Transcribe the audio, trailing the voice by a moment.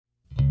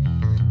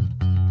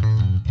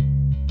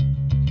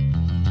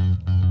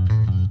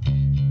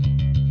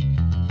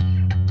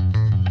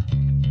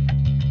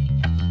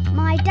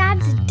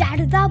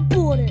Without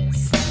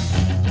Borders.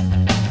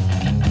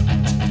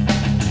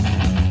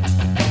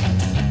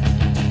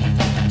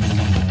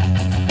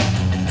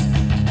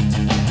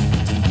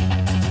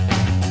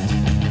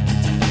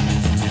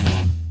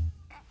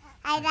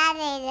 Hi,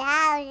 Daddy.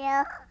 How are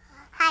you?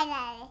 Hi,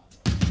 Daddy.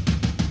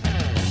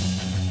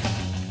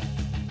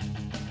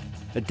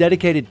 A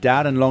dedicated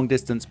dad and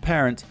long-distance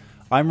parent,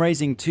 I'm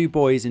raising 2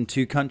 boys in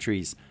 2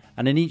 countries,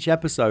 and in each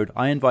episode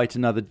I invite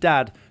another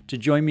dad to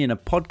join me in a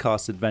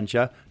podcast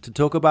adventure to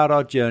talk about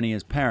our journey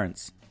as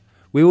parents.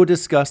 We will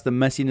discuss the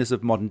messiness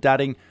of modern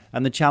dadding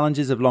and the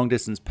challenges of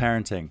long-distance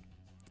parenting.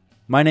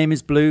 My name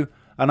is Blue,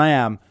 and I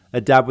am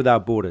a Dad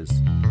Without Borders.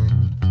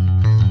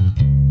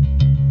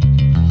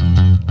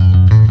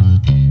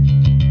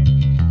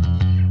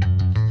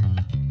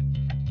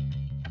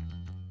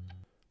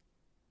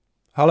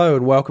 Hello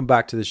and welcome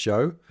back to the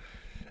show.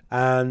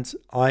 And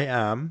I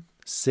am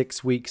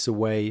 6 weeks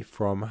away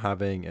from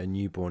having a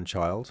newborn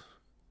child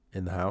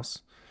in the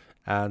house.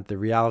 And the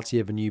reality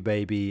of a new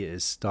baby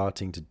is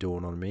starting to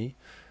dawn on me.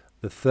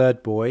 The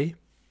third boy,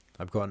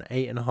 I've got an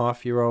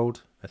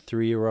 8.5-year-old, a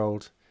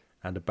 3-year-old,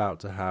 and about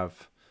to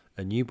have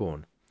a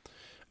newborn.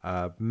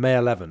 May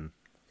 11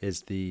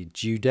 is the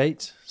due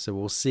date. So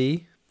we'll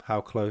see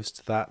how close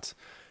to that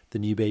the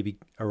new baby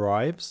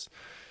arrives.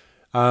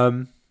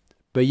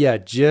 But yeah,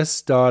 just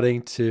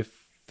starting to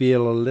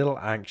feel a little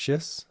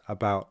anxious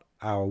about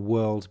our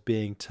world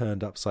being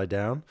turned upside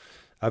down.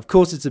 Of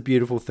course, it's a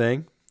beautiful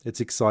thing. It's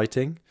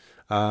exciting.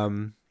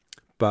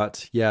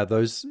 But yeah,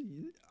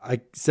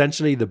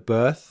 essentially the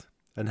birth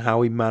and how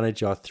we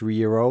manage our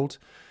 3-year-old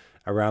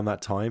around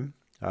that time.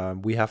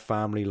 We have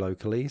family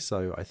locally,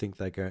 so I think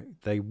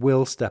they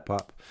will step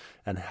up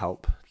and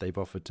help. They've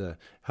offered to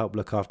help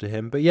look after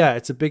him. But yeah,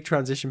 it's a big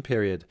transition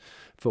period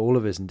for all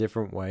of us in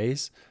different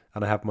ways.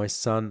 And I have my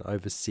son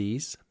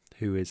overseas,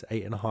 who is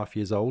 8.5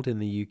 years old in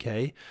the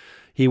UK.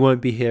 He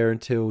won't be here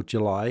until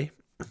July,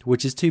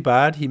 which is too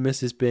bad. He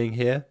misses being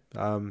here.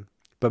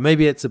 But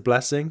maybe it's a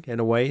blessing in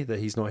a way that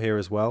he's not here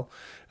as well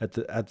at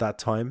that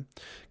time,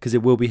 because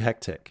it will be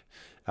hectic.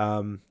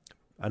 And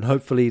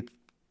hopefully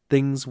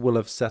things will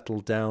have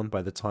settled down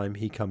by the time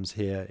he comes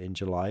here in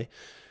July.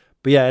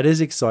 But yeah, it is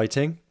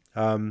exciting.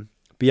 But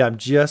yeah,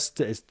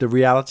 the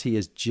reality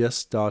is just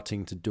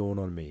starting to dawn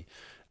on me.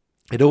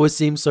 It always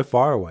seems so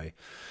far away.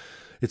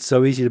 It's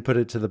so easy to put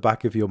it to the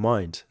back of your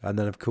mind. And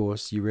then, of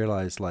course, you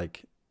realize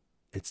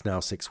it's now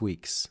 6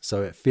 weeks.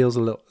 So it feels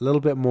a little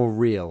bit more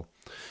real.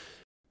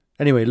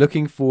 Anyway,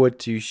 looking forward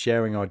to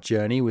sharing our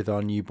journey with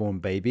our newborn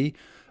baby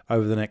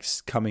over the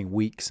next coming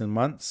weeks and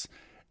months.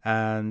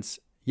 And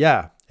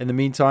yeah, in the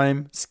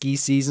meantime, ski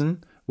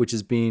season, which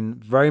has been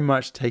very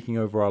much taking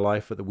over our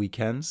life at the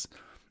weekends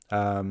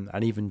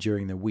and even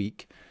during the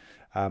week.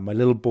 My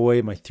little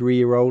boy, my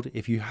 3-year-old,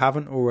 if you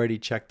haven't already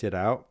checked it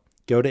out,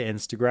 go to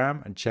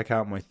Instagram and check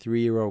out my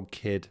 3-year-old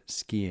kid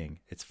skiing.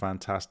 It's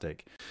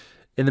fantastic.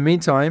 In the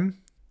meantime,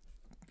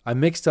 I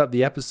mixed up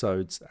the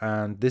episodes,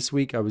 and this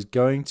week I was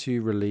going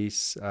to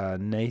release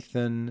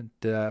Nathan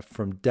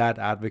from Dad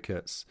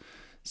Advocates.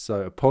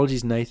 So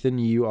apologies, Nathan,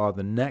 you are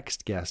the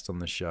next guest on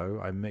the show.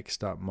 I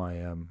mixed up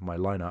my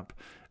lineup.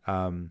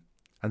 And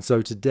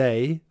so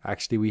today,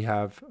 actually, we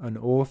have an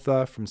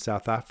author from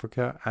South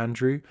Africa,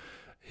 Andrew,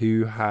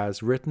 who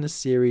has written a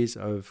series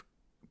of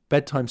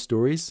bedtime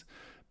stories,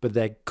 but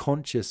they're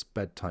conscious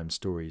bedtime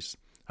stories.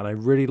 And I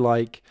really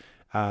like,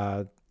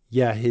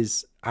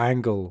 his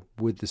angle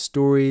with the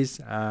stories.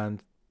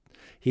 And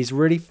he's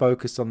really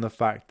focused on the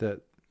fact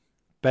that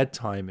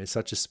bedtime is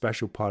such a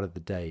special part of the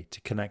day to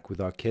connect with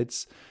our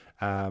kids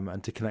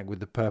and to connect with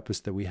the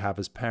purpose that we have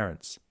as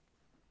parents.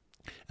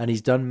 And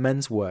he's done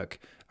men's work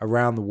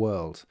around the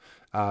world.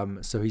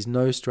 So he's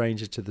no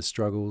stranger to the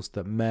struggles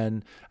that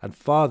men and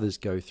fathers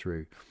go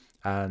through.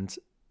 And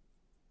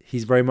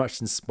he's very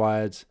much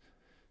inspired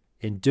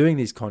in doing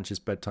these conscious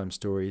bedtime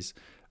stories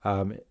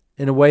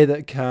in a way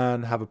that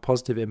can have a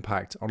positive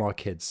impact on our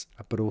kids,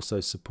 but also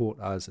support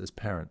us as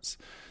parents.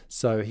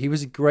 So he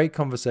was a great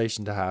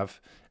conversation to have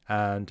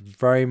and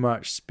very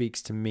much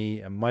speaks to me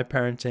and my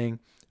parenting.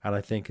 And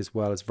I think as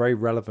well as very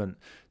relevant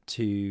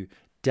to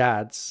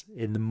dads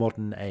in the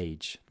modern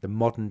age, the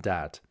modern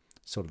dad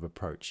sort of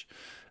approach.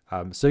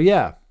 So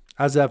yeah,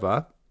 as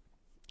ever,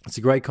 it's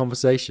a great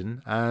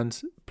conversation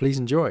and please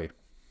enjoy.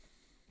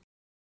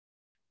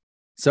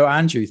 So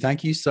Andrew,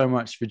 thank you so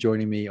much for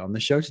joining me on the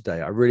show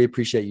today. I really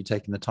appreciate you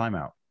taking the time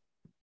out.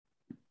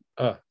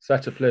 Oh,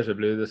 such a pleasure,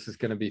 Blue. This is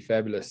going to be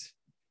fabulous.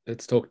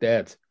 Let's talk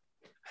dads.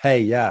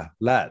 Hey, yeah,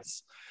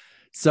 let's.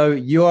 So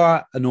you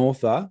are an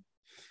author,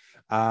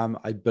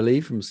 I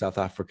believe from South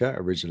Africa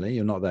originally.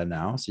 You're not there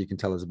now, so you can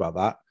tell us about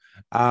that.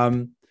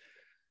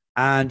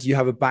 And you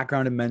have a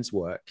background in men's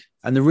work.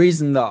 And the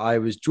reason that I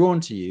was drawn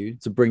to you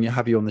to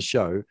have you on the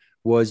show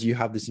was you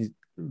have this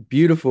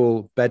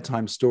beautiful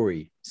bedtime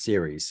story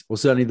series, or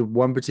certainly the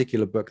one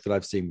particular book that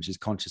I've seen, which is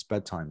Conscious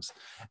Bedtimes.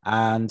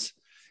 And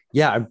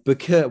yeah,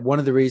 because one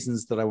of the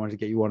reasons that I wanted to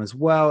get you on as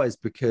well is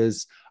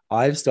because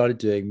I've started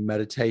doing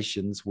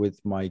meditations with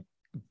my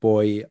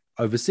boy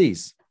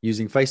overseas.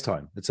 using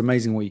FaceTime. It's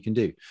amazing what you can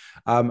do.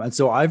 And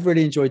so I've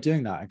really enjoyed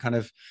doing that and kind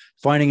of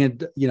finding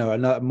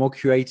a more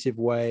creative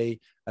way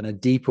and a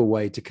deeper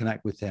way to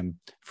connect with him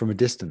from a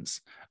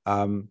distance.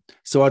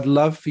 So I'd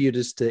love for you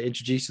just to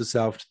introduce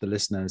yourself to the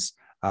listeners.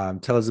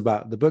 Tell us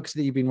about the books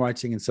that you've been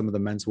writing and some of the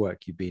men's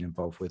work you've been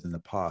involved with in the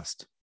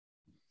past.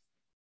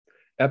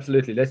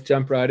 Absolutely. Let's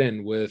jump right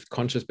in with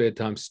Conscious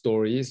Bedtime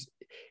Stories.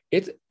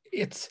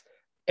 It's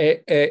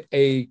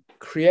a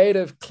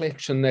creative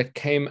collection that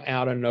came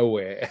out of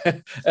nowhere,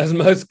 as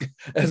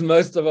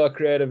most of our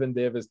creative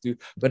endeavors do.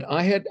 But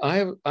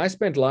I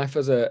spent life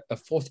as a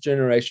fourth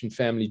generation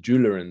family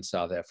jeweler in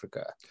South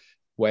Africa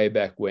way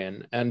back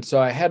when, and so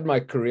I had my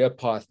career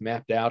path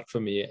mapped out for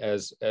me,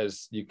 as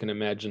you can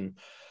imagine.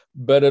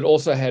 But it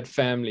also had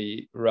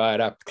family right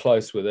up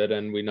close with it,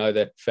 and we know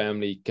that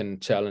family can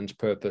challenge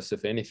purpose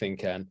if anything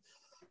can.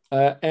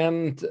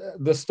 And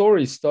the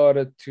story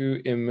started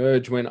to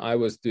emerge when I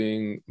was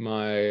doing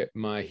my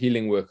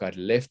healing work. I'd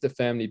left the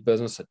family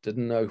business. I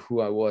didn't know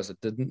who I was. I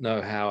didn't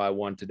know how I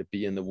wanted to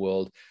be in the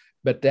world.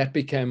 But that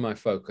became my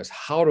focus.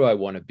 How do I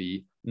want to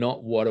be?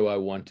 Not what do I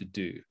want to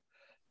do?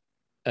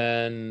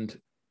 And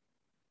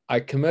I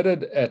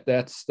committed at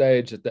that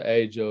stage, at the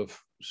age of,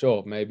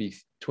 maybe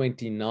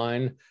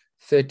 29,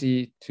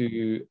 30,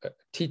 to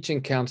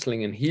teaching,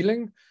 counseling, and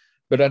healing.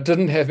 But I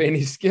didn't have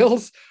any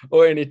skills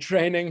or any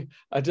training.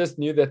 I just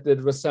knew that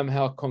it was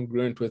somehow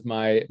congruent with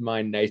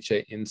my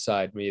nature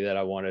inside me, that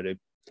I wanted to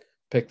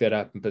pick that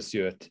up and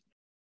pursue it.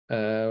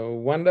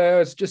 One day I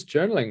was just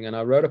journaling and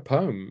I wrote a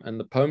poem, and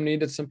the poem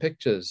needed some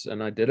pictures,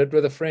 and I did it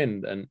with a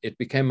friend, and it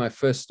became my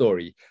first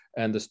story.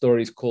 And the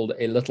story is called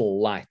A Little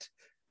Light.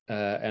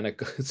 And it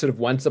sort of,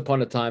 once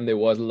upon a time, there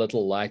was a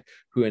little light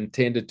who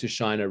intended to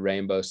shine a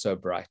rainbow so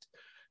bright.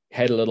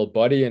 Had a little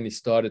body, and he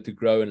started to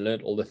grow and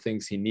learned all the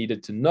things he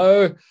needed to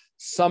know.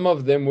 Some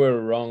of them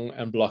were wrong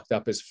and blocked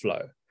up his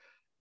flow.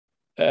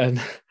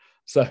 And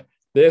so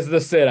there's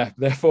the setup.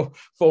 Therefore,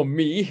 for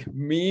me,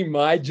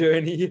 my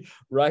journey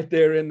right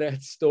there in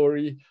that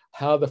story,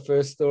 how the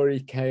first story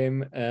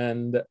came,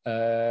 and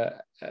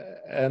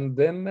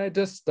then they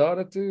just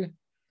started to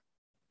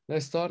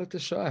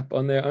show up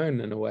on their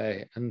own in a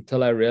way,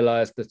 until I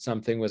realized that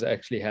something was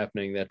actually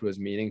happening that was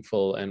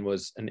meaningful and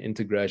was an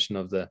integration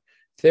of the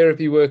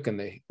therapy work and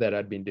that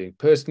I'd been doing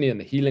personally, and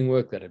the healing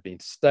work that I'd been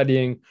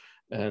studying,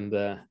 and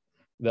the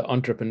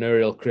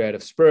entrepreneurial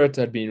creative spirit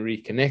I'd been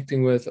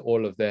reconnecting with.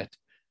 All of that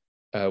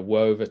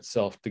wove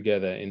itself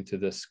together into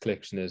this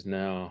collection. Is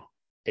now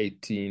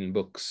 18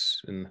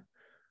 books in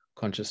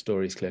Conscious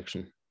Stories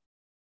collection.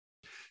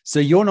 So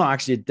you're not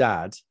actually a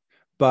dad,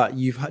 but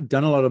you've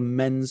done a lot of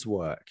men's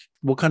work.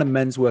 What kind of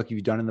men's work have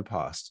you done in the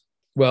past?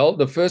 Well,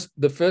 the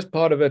first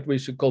part of it we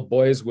should call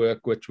boys'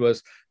 work, which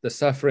was the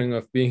suffering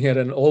of being at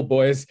an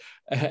all-boys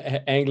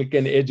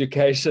Anglican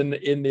education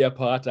in the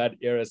apartheid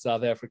era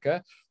South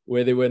Africa,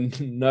 where there were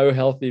no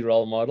healthy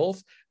role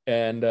models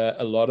and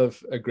a lot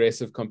of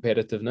aggressive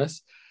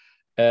competitiveness.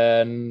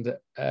 And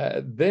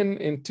then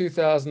in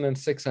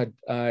 2006,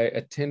 I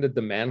attended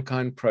the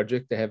Mankind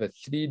Project. They have a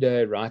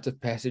 3-day rite of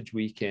passage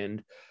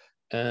weekend.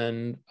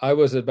 And I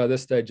was, by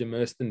this stage,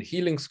 immersed in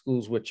healing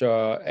schools, which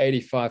are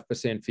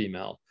 85%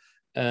 female.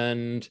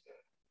 And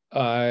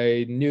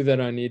I knew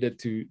that I needed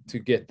to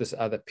get this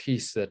other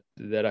piece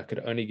that I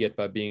could only get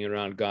by being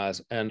around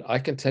guys. And I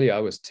can tell you, I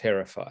was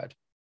terrified,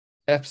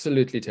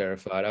 absolutely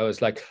terrified. I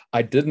was like,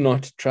 I did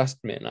not trust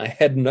men. I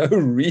had no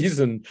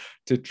reason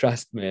to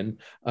trust men.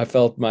 I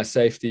felt my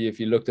safety. If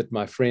you looked at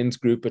my friends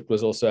group, it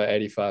was also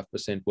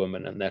 85%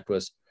 women. And that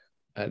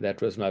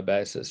was my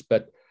basis.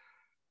 But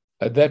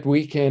that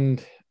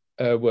weekend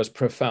was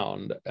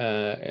profound,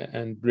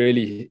 and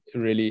really,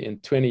 really, in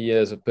 20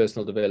 years of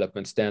personal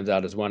development, stands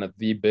out as one of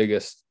the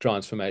biggest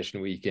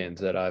transformation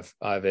weekends that I've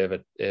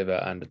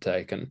ever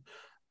undertaken.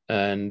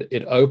 And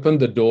it opened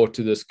the door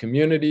to this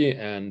community,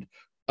 and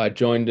I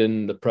joined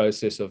in the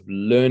process of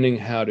learning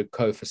how to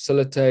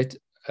co-facilitate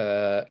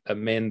a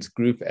men's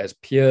group as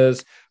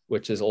peers,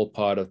 which is all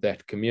part of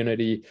that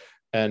community.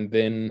 And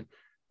then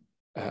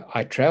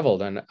I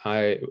traveled, and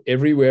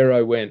everywhere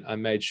I went, I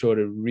made sure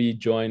to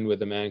rejoin with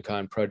the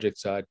Mankind Project.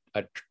 So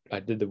I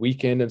did the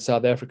weekend in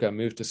South Africa. I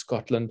moved to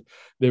Scotland.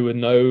 There were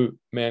no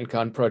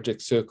Mankind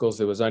Project circles.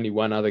 There was only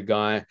one other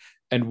guy,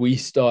 and we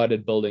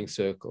started building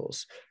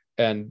circles.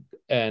 And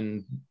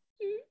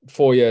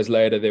 4 years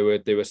later,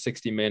 there were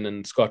 60 men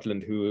in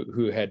Scotland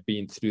who had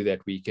been through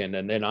that weekend.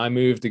 And then I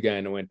moved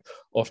again and went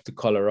off to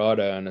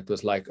Colorado, and it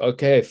was like,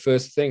 okay,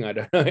 first thing, I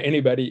don't know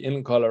anybody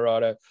in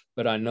Colorado,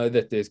 but I know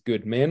that there's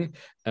good men,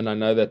 and I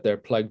know that they're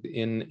plugged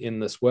in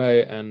this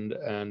way.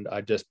 And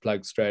I just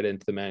plugged straight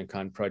into the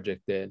Mankind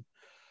Project then.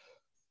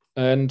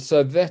 And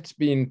so that's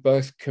been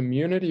both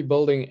community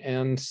building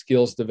and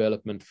skills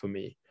development for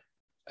me.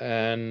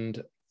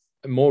 And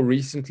more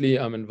recently,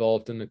 I'm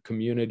involved in a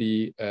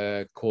community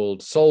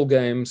called Soul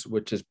Games,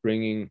 which is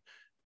bringing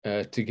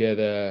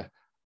together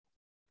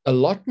a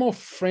lot more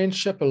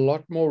friendship, a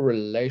lot more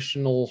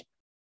relational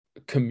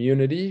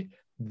community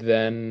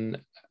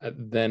than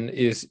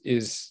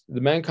is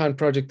the Mankind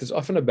Project is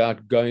often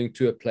about going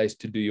to a place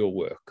to do your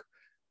work.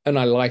 and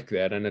I like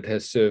that, and it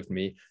has served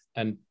me.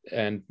 And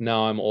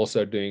now I'm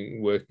also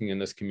working in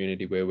this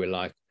community where we're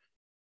like,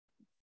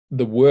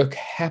 the work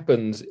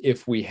happens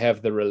if we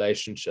have the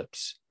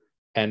relationships,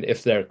 and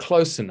if they're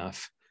close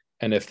enough,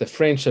 and if the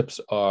friendships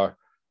are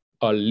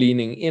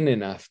leaning in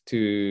enough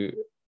to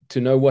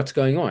know what's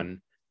going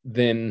on,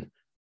 then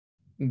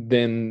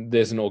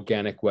there's an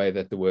organic way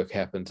that the work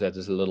happens that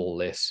is a little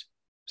less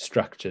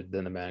structured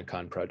than the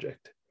Mankind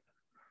Project.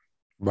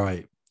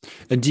 Right.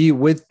 And do you,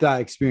 with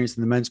that experience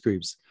in the men's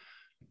groups,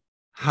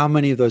 how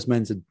many of those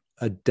men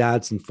are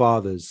dads and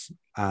fathers,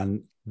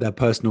 and their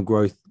personal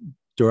growth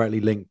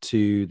directly linked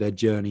to their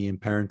journey in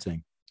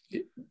parenting?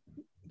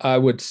 I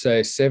would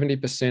say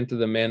 70% of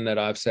the men that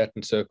I've sat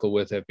in circle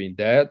with have been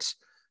dads,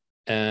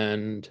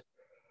 and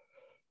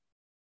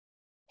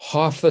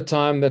half the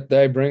time that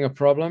they bring a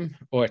problem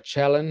or a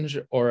challenge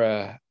or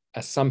a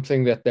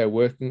something that they're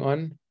working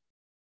on,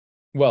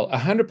 well,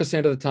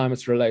 100% of the time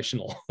it's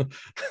relational.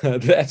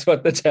 That's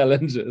what the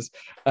challenge is,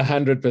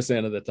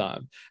 100% of the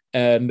time.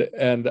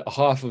 And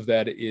half of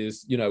that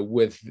is,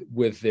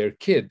 with their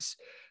kids.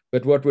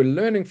 But what we're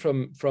learning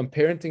from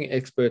parenting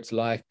experts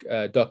like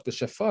Dr.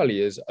 Shafali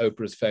is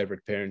Oprah's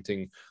favorite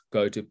parenting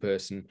go-to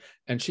person.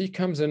 And she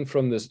comes in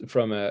from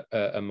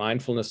a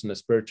mindfulness and a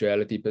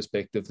spirituality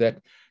perspective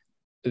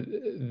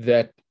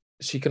that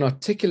she can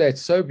articulate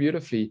so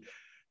beautifully.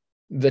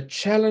 The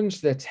challenge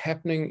that's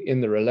happening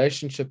in the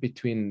relationship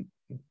between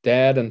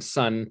dad and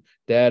son,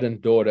 dad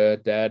and daughter,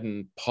 dad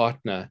and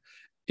partner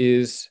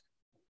is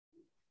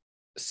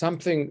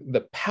something,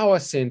 the power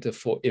center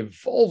for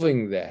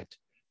evolving that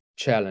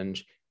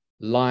challenge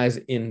lies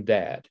in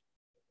dad.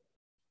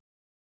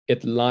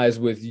 It lies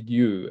with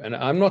you. And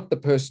I'm not the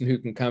person who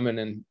can come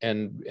in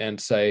and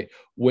say,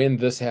 when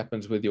this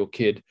happens with your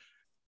kid,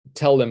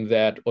 tell them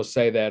that or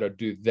say that or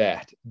do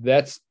that.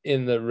 That's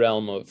in the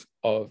realm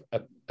of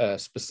a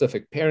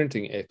specific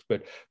parenting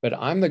expert. But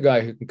I'm the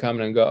guy who can come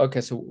in and go,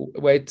 okay, so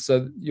wait,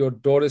 so your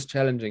daughter's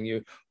challenging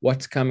you.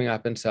 What's coming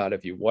up inside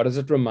of you? What is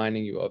it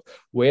reminding you of?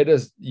 Where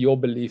does your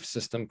belief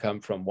system come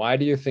from? Why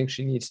do you think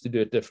she needs to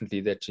do it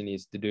differently that she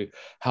needs to do?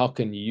 How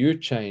can you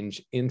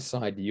change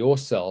inside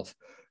yourself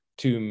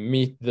to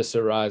meet this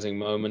arising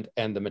moment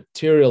and the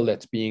material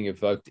that's being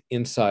evoked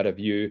inside of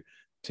you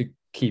to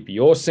keep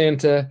your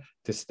center,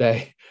 to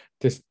stay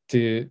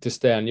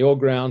on your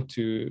ground,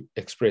 to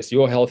express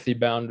your healthy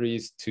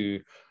boundaries, to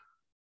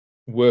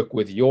work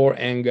with your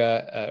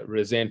anger,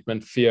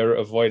 resentment, fear,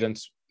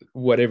 avoidance,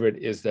 whatever it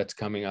is that's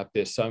coming up.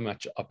 There's so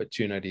much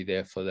opportunity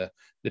there for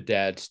the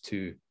dads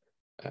to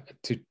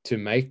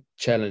make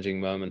challenging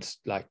moments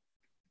like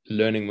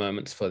learning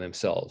moments for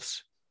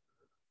themselves.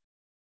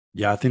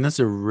 Yeah, I think that's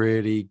a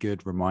really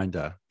good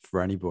reminder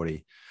for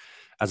anybody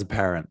as a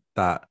parent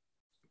that,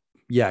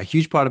 yeah, a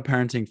huge part of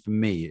parenting for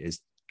me is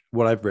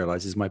what I've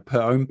realized is my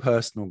own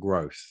personal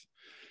growth,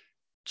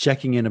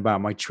 checking in about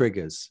my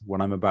triggers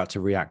when I'm about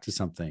to react to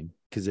something,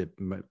 because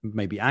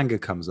maybe anger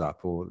comes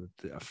up or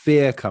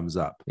fear comes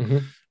up,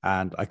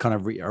 and I kind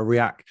of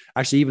react.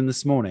 Actually, even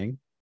this morning,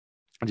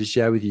 I'll just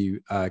share with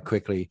you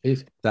quickly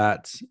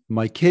that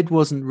my kid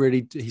wasn't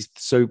really,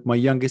 so my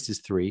youngest is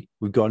 3.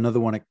 We've got another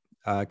one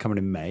coming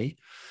in May.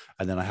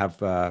 And then I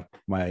have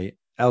my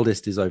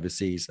eldest is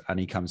overseas and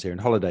he comes here in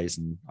holidays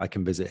and I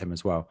can visit him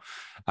as well.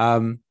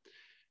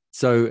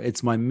 So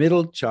it's my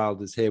middle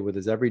child is here with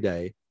us every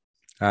day.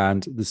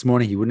 And this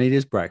morning he wouldn't eat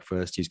his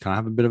breakfast. He's kind of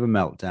having a bit of a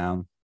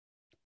meltdown.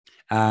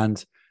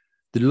 And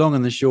the long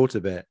and the short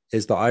of it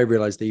is that I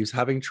realized that he was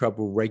having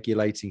trouble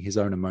regulating his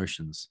own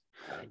emotions.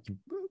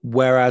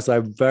 Whereas I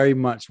very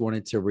much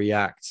wanted to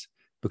react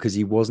because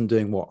he wasn't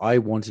doing what I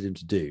wanted him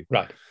to do.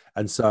 Right.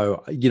 And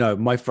so,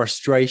 my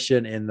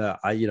frustration in that,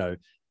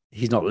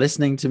 he's not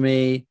listening to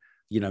me,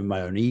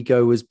 my own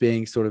ego was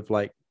being sort of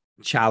like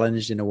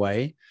challenged in a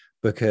way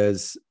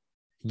because,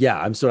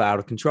 I'm sort of out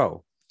of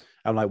control.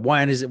 I'm like,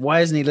 why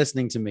isn't he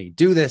listening to me?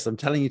 Do this. I'm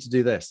telling you to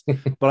do this.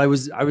 But I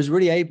was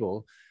really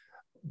able,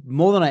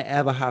 more than I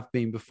ever have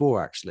been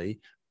before, actually,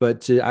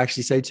 but to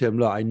actually say to him,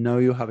 look, I know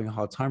you're having a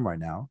hard time right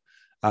now.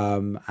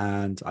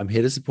 And I'm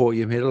here to support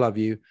you. I'm here to love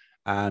you.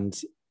 And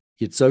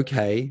it's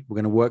okay. We're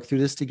going to work through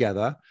this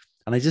together.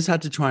 And I just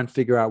had to try and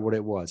figure out what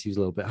it was. He was a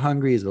little bit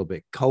hungry. He's a little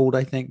bit cold,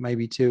 I think,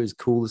 maybe too. It was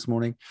cool this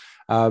morning.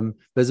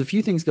 There's a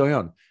few things going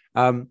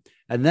on.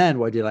 And then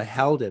what I did, I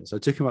held him. So I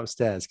took him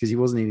upstairs because he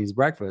wasn't eating his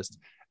breakfast.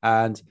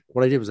 And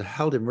what I did was I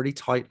held him really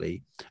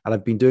tightly. And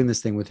I've been doing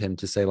this thing with him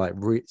to say like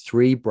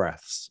 3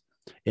 breaths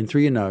in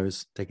through your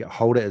nose, take it,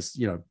 hold it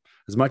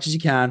as much as you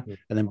can,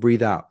 and then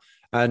breathe out.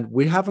 And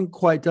we haven't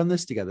quite done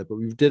this together, but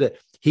we did it.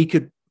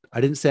 I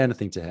didn't say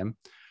anything to him.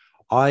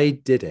 I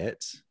did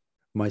it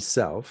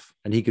myself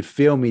and he could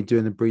feel me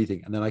doing the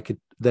breathing. And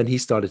then he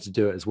started to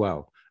do it as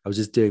well. I was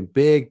just doing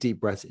big, deep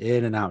breaths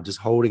in and out, just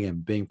holding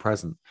him, being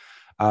present.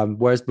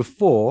 Whereas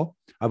before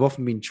I've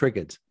often been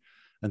triggered.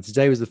 And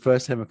today was the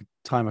first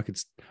time I could,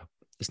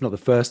 it's not the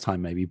first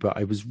time maybe, but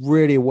I was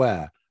really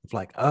aware of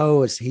like,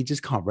 he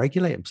just can't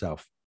regulate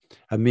himself.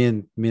 And me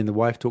and the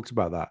wife talked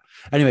about that.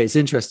 Anyway, it's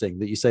interesting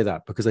that you say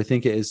that because I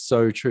think it is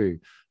so true.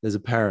 As a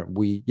parent,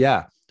 we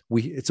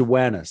it's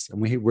awareness,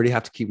 and we really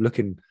have to keep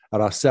looking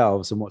at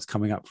ourselves and what's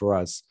coming up for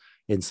us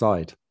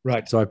inside.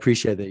 Right. So I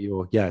appreciate that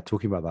you're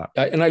talking about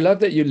that. And I love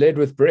that you led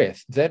with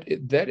breath. That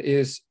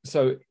is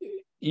so.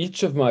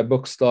 Each of my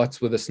books starts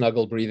with a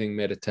snuggle breathing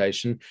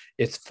meditation.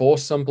 It's 4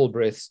 simple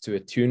breaths to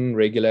attune,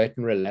 regulate,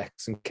 and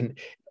relax, and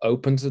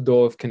opens the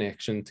door of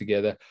connection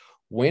together.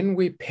 When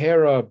we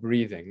pair our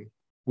breathing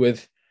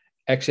with,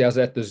 actually, I was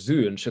at the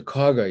zoo in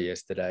Chicago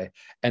yesterday,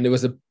 and there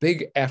was a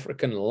big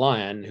African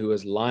lion who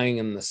was lying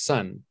in the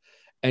sun,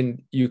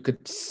 and you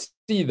could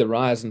see the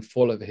rise and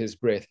fall of his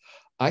breath.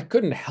 I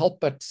couldn't help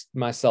but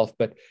myself,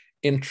 but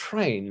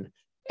entrain.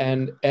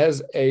 And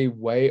as a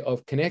way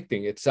of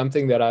connecting, it's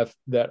something that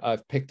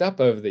I've picked up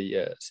over the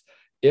years.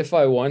 If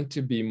I want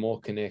to be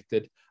more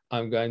connected,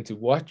 I'm going to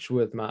watch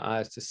with my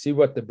eyes to see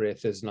what the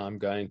breath is, and I'm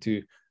going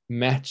to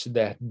match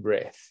that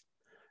breath.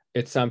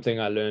 It's something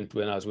I learned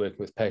when I was working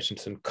with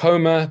patients in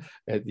coma.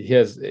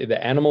 Here's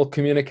the animal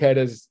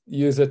communicators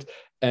use it,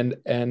 and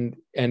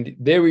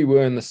there we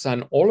were in the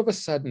sun. All of a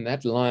sudden,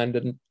 that lion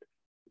didn't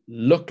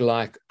look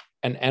like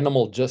an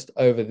animal just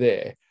over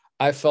there.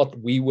 I felt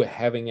we were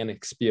having an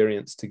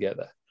experience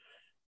together,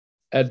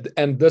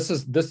 and this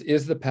is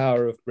the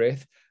power of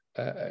breath.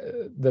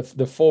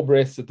 The 4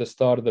 breaths at the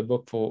start of the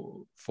book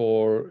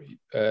for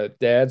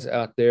dads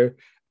out there,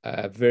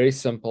 very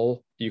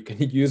simple. You can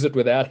use it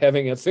without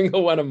having a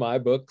single one of my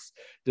books.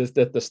 Just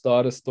at the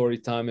start of story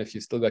time, if you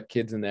still got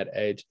kids in that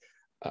age,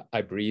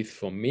 I breathe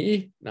for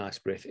me. Nice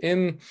breath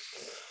in.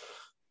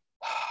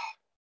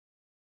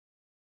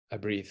 I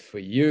breathe for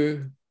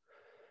you.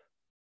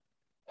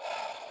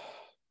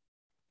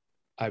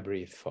 I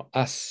breathe for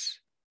us.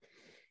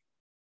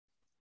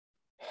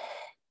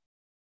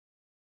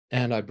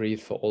 And I breathe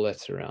for all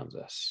that surrounds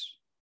us.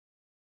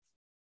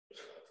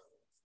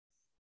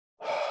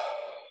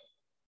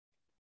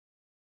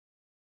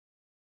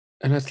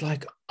 And it's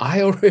like,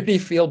 I already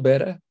feel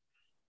better.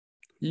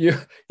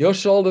 Your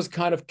shoulders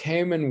kind of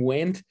came and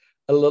went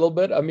a little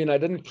bit. I mean, I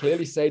didn't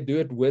clearly say do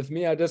it with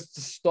me. I just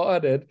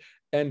started,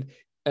 and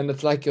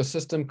it's like your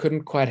system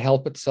couldn't quite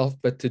help itself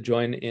but to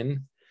join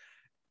in.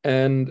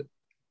 And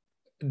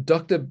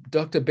Dr.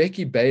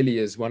 Becky Bailey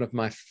is one of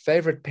my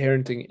favorite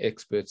parenting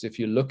experts. If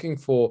you're looking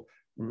for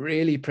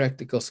really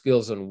practical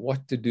skills on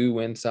what to do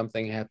when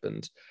something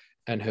happens,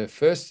 and her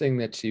first thing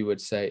that she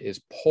would say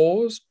is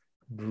pause,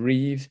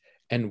 breathe,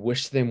 and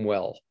wish them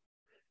well.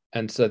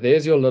 And so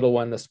there's your little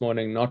one this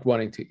morning not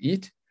wanting to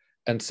eat,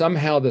 and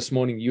somehow this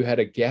morning you had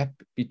a gap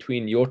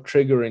between your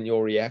trigger and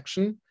your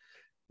reaction.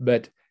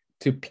 But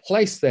to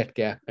place that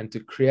gap and to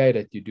create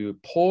it, you do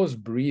pause,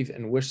 breathe,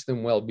 and wish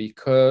them well,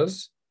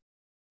 because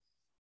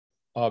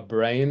our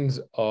brains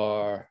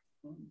we're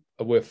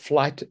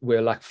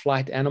like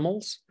flight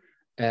animals,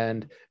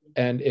 and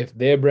if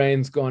their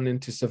brain's gone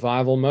into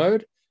survival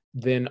mode,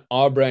 then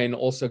our brain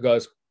also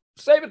goes,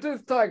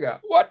 saber-toothed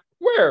tiger, what,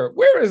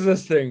 where is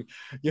this thing,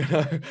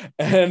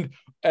 and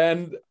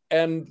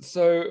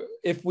so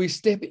if we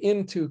step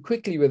in too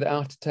quickly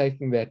without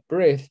taking that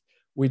breath,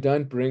 we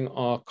don't bring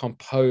our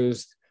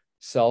composed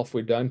self,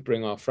 we don't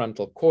bring our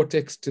frontal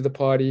cortex to the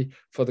party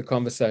for the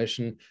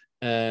conversation,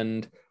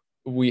 and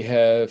we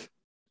have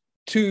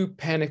 2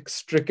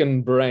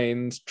 panic-stricken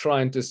brains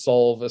trying to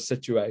solve a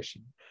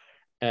situation.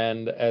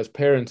 And as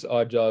parents,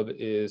 our job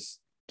is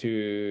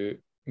to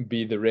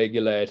be the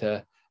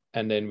regulator,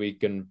 and then we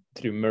can,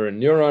 through mirror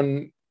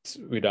neurons,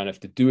 we don't have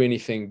to do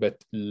anything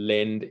but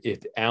lend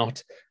it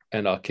out,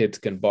 and our kids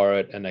can borrow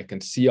it, and they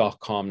can see our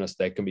calmness.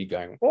 They can be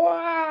going,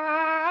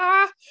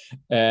 wah!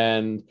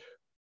 And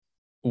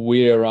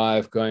we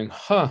arrive going,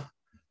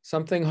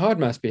 something hard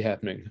must be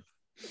happening.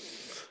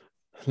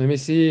 Let me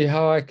see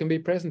how I can be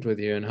present with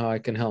you and how I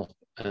can help.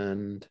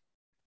 And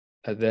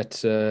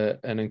that's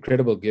an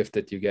incredible gift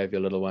that you gave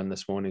your little one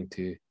this morning,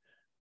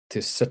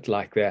 to sit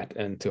like that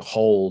and to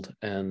hold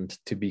and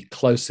to be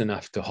close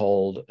enough to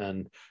hold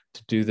and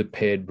to do the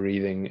paired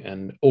breathing,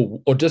 and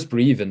or just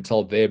breathe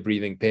until they're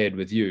breathing paired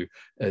with you,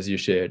 as you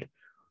shared.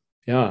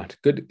 Yeah,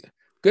 good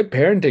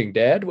parenting,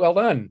 Dad. Well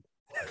done.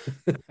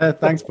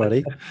 Thanks,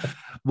 buddy.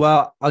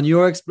 Well, on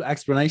your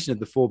explanation of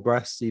the 4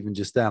 breaths, even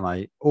just then,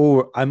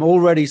 I'm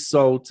already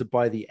sold to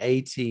buy the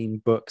 18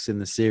 books in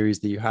the series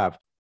that you have.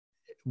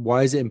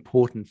 Why is it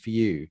important for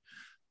you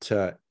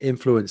to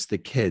influence the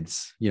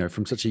kids,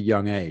 from such a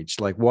young age?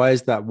 Like, why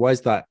is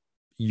that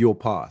your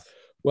path?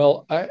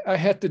 Well, I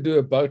had to do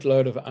a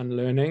boatload of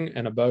unlearning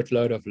and a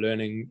boatload of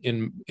learning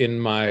in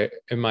my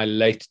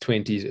late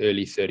 20s,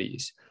 early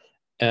 30s.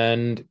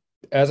 And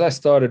as I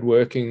started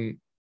working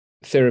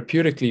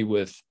therapeutically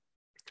with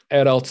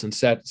adults and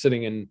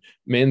sitting in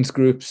men's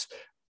groups,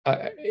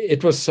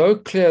 it was so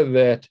clear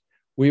that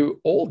we were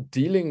all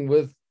dealing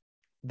with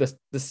the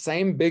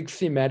same big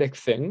thematic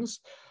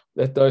things,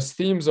 that those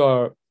themes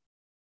are,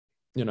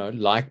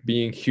 like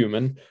being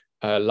human,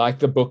 like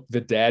the book,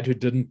 The Dad Who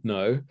Didn't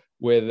Know,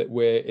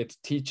 where it's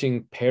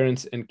teaching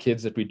parents and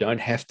kids that we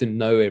don't have to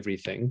know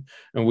everything,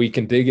 and we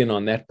can dig in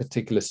on that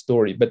particular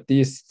story. But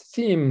these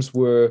themes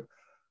were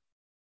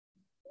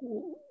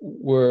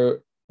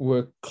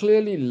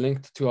clearly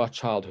linked to our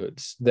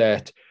childhoods,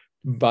 that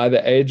by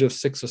the age of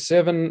 6 or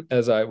 7,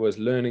 as I was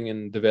learning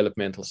in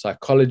developmental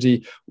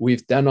psychology,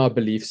 we've done our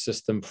belief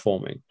system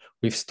forming.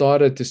 We've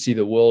started to see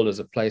the world as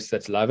a place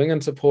that's loving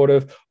and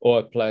supportive, or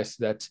a place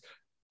that's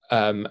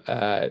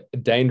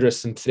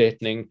dangerous and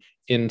threatening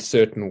in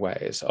certain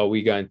ways. Are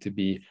we going to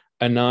be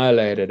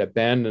annihilated,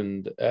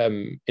 abandoned,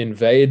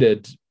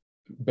 invaded,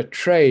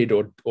 betrayed,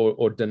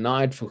 or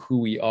denied for who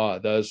we are?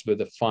 Those were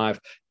the 5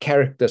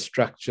 character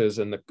structures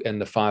and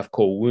the 5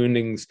 core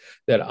woundings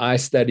that I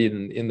studied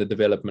in the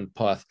development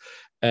path.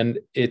 And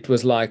it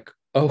was like,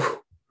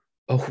 oh,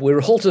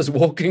 we're all just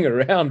walking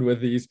around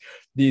with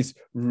these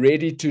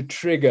ready to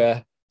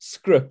trigger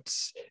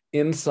scripts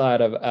inside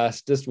of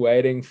us, just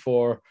waiting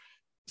for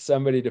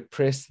somebody to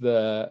press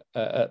the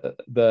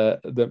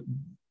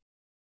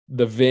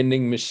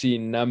vending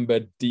machine number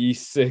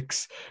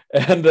D6,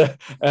 and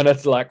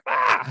it's like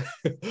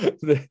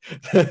the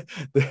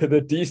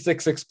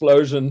D6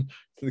 explosion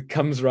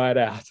comes right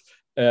out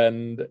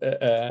and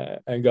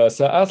goes.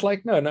 So I was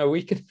like, no,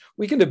 we can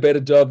do a better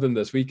job than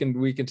this. We can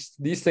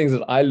these things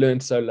that I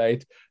learned so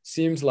late,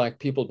 seems like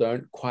people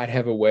don't quite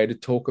have a way to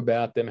talk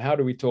about them. How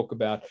do we talk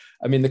about?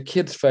 I mean, the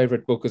kids'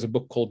 favorite book is a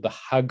book called The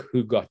Hug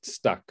Who Got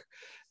Stuck,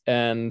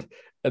 and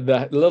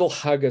the little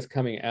hug is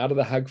coming out of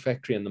the hug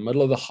factory in the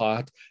middle of the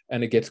heart,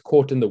 and it gets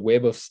caught in the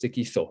web of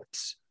sticky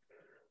thoughts.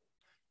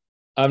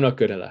 I'm not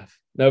good enough.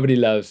 Nobody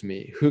loves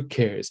me. Who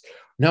cares?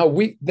 Now,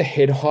 the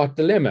head-heart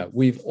dilemma,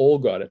 we've all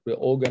got it. We're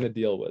all going to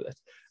deal with it.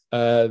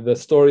 The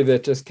story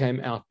that just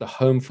came out, The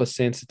Home for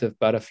Sensitive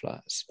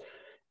Butterflies.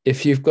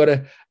 If you've got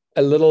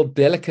a little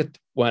delicate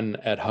one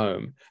at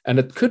home, and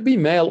it could be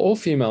male or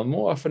female.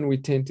 More often we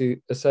tend to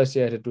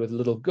associate it with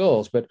little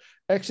girls, but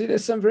actually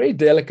there's some very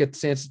delicate,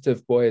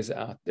 sensitive boys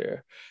out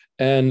there.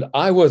 And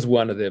I was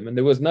one of them. And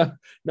there was no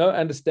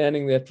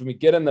understanding that when we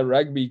get in the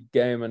rugby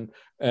game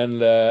and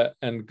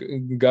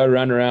go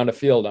run around a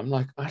field, I'm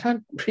like, I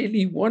don't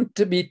really want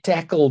to be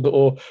tackled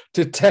or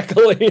to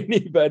tackle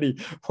anybody.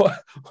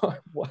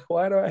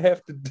 Why do I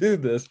have to do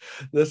this?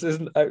 This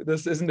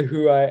isn't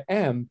who I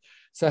am.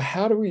 So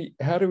how do we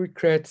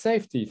create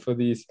safety for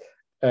these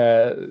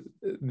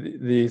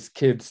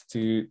kids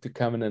to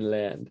come in and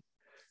land?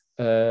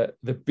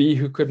 The bee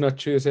who could not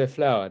choose her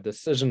flower,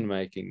 decision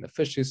making. The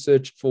fish who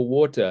searched for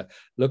water,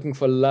 looking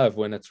for love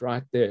when it's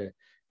right there.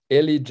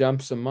 Ellie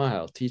jumps a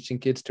mile, teaching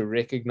kids to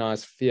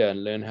recognize fear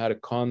and learn how to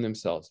calm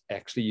themselves,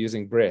 actually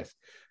using breath.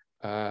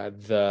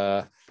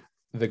 The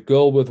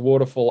girl with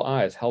waterfall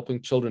eyes,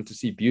 helping children to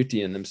see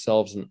beauty in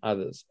themselves and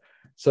others.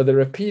 So the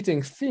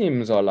repeating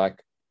themes are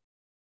like,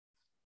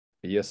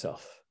 be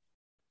yourself.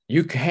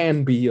 You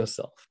can be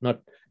yourself.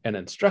 Not an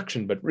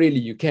instruction, but really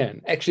you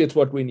can. Actually, it's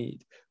what we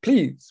need.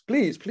 Please,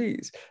 please,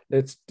 please.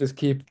 Let's just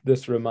keep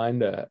this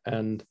reminder.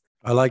 And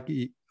I like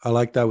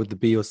that with the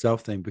be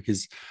yourself thing,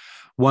 because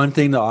one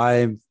thing that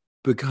I've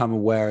become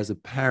aware as a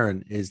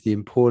parent is the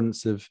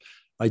importance of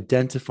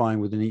identifying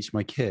within each of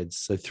my kids.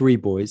 So 3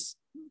 boys.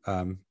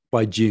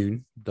 By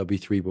June, there'll be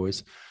 3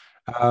 boys.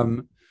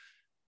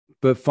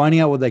 But finding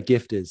out what their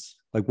gift is,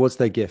 like what's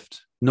their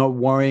gift? Not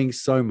worrying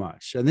so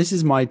much. And this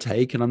is my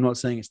take, and I'm not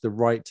saying it's the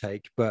right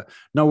take, but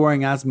not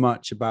worrying as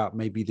much about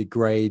maybe the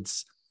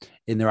grades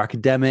in their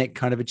academic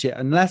kind of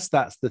unless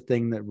that's the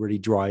thing that really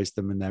drives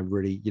them and they're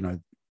really,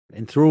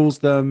 enthralls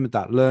them,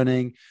 that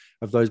learning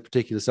of those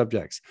particular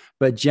subjects.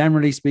 But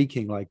generally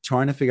speaking, like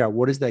trying to figure out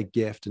what is their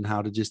gift and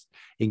how to just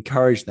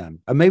encourage them.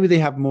 And maybe they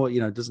have more,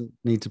 doesn't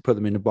need to put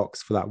them in a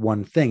box for that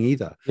one thing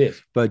either.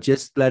 Yes. But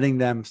just letting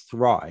them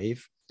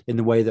thrive in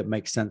the way that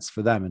makes sense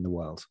for them in the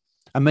world.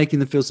 And making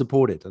them feel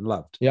supported and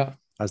loved. Yeah,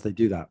 as they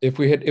do that. If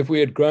we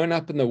had grown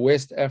up in the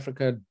West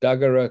Africa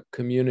Dagara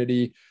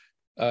community,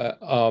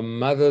 our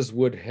mothers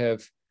would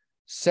have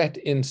sat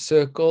in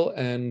circle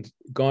and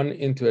gone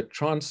into a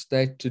trance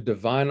state to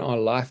divine our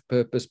life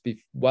purpose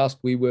whilst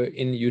we were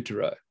in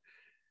utero,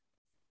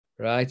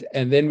 right?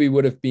 And then we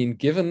would have been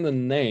given the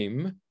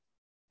name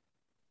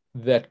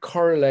that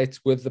correlates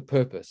with the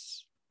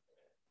purpose.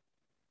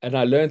 And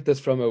I learned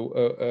this from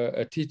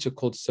a teacher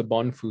called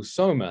Sabonfu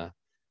Soma.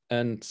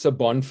 And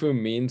Sabonfu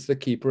means the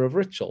keeper of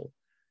ritual.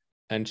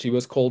 And she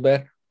was called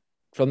that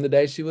from the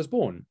day she was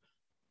born.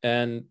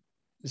 And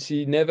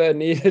she never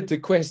needed to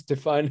quest to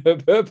find her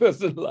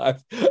purpose in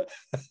life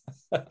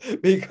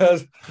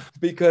because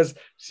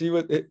she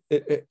was,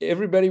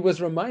 everybody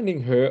was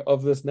reminding her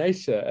of this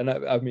nature. And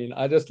I mean,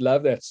 I just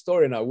love that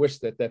story. And I wish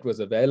that was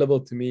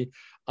available to me.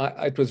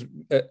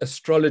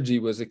 Astrology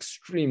was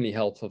extremely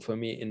helpful for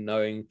me in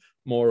knowing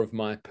more of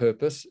my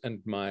purpose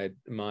and my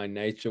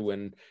nature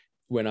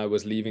when I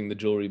was leaving the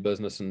jewelry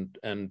business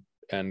and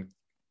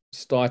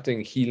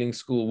starting healing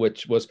school,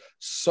 which was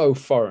so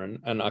foreign,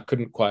 and I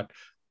couldn't quite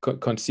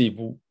conceive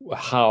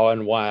how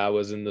and why I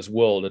was in this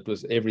world. It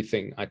was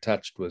everything I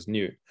touched was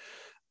new,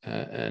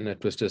 and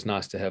it was just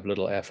nice to have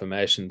little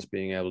affirmations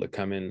being able to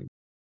come in.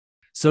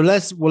 So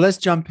let's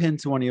jump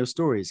into one of your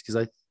stories, because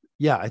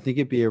I think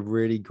it'd be a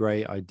really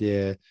great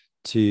idea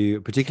to,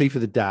 particularly for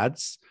the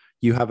dads.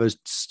 You have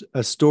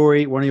a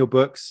story. One of your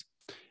books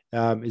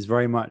is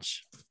very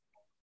much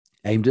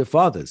aimed at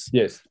fathers.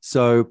 Yes.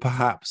 So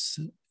perhaps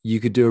you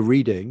could do a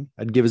reading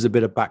and give us a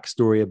bit of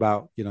backstory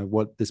about,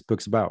 what this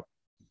book's about.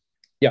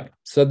 Yeah.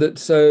 So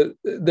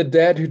the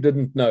dad who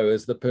didn't know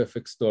is the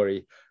perfect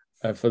story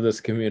for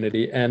this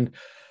community. And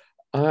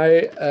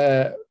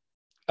I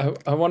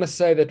want to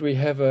say that we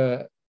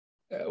have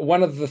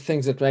one of the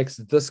things that makes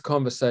this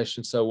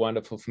conversation so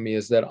wonderful for me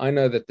is that I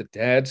know that the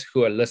dads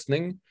who are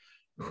listening,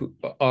 who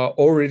are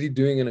already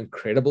doing an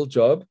incredible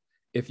job.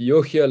 If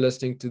you're here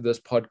listening to this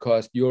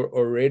podcast, you're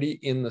already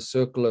in the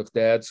circle of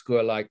dads who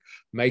are like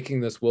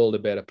making this world a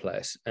better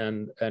place.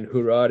 And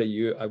hurrah to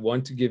you. I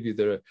want to give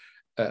you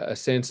a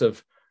sense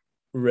of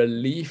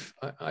relief.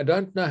 I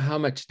don't know how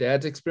much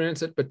dads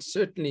experience it, but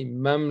certainly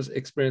mums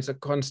experience a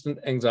constant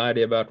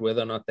anxiety about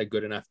whether or not they're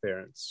good enough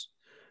parents.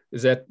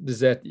 Is that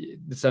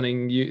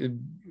something you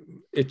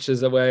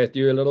itches away at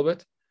you a little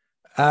bit?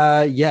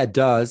 Yeah, it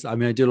does. I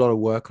mean, I do a lot of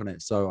work on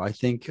it. So I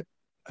think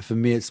for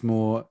me, it's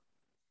more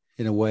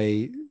in a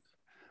way,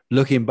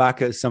 looking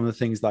back at some of the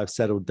things that I've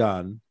said or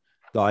done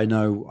that I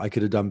know I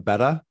could have done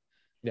better.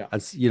 Yeah.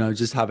 As,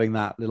 just having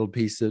that little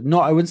piece of,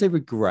 I wouldn't say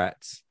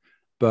regrets,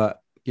 but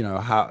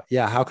how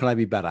can I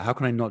be better? How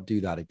can I not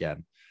do that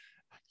again?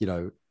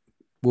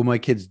 Will my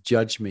kids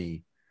judge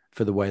me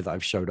for the way that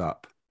I've showed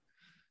up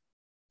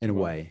in a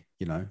way,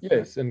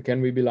 Yes. And can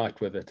we be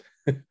light with it?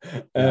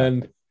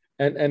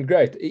 And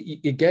great.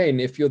 Again,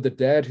 if you're the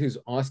dad who's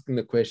asking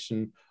the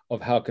question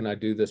of how can I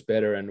do this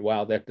better? And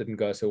wow, that didn't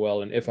go so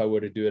well. And if I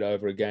were to do it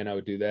over again, I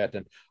would do that.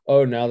 And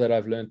oh, now that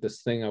I've learned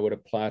this thing, I would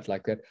apply it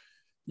like that.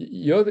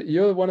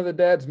 You're one of the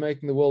dads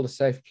making the world a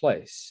safe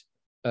place.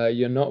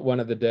 You're not one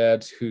of the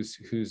dads who's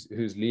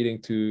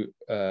leading to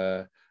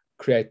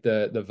create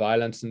the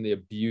violence and the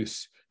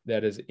abuse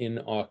that is in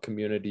our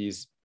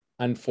communities,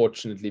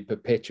 unfortunately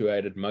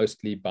perpetuated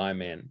mostly by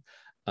men.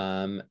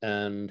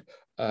 And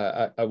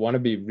I want to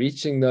be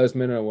reaching those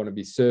men. And I want to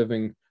be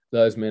serving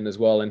those men as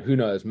well. And who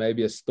knows,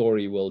 maybe a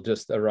story will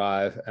just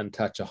arrive and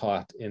touch a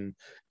heart in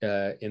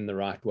the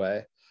right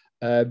way.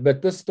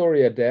 But this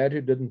story, a dad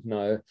who didn't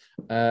know,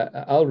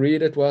 I'll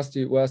read it whilst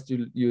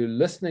you're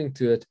listening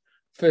to it.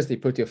 Firstly,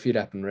 put your feet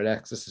up and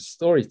relax. This is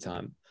story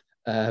time.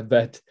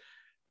 But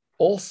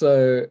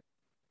also,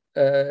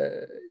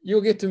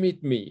 you'll get to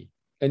meet me.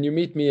 And you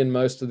meet me in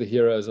most of the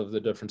heroes of the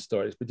different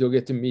stories, but you'll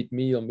get to meet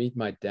me. You'll meet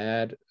my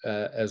dad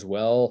as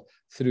well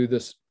through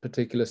this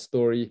particular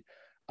story.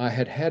 I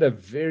had a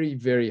very,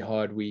 very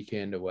hard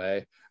weekend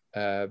away,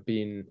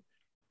 been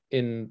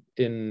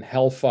in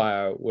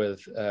hellfire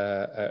with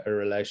a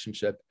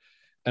relationship.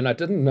 And I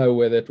didn't know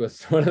whether it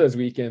was one of those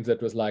weekends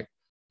that was like,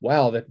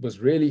 wow, that was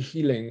really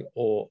healing,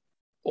 or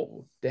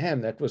oh,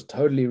 damn, that was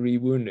totally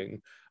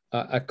rewounding.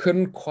 I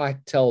couldn't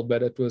quite tell,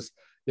 but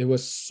there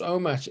was so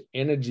much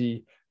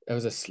energy. It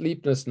was a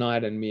sleepless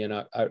night in me, and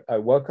I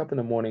woke up in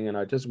the morning and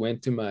I just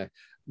went to my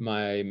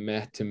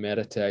mat to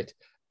meditate,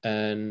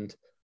 and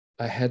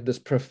I had this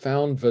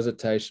profound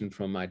visitation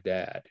from my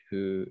dad,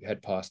 who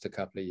had passed a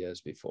couple of years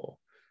before.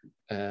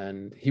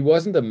 And he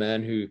wasn't a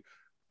man who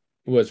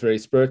was very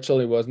spiritual.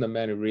 He wasn't a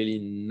man who really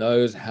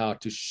knows how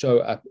to show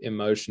up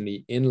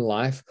emotionally in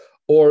life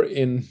or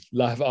in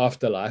life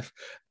after life.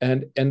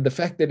 And the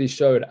fact that he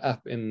showed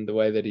up in the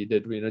way that he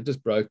did,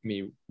 just broke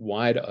me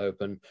wide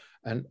open.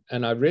 And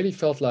I really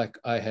felt like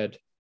I had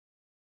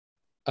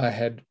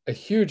a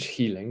huge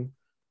healing.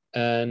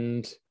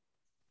 And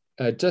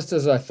just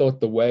as I thought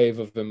the wave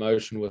of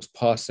emotion was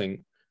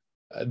passing,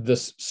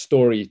 this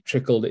story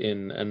trickled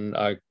in, and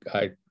I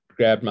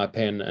grabbed my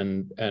pen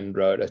and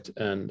wrote it.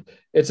 And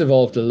it's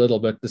evolved a little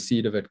bit. The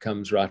seed of it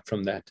comes right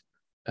from that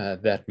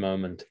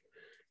moment.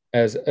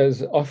 As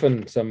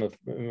often some of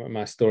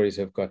my stories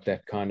have got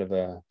that kind of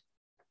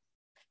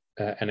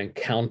an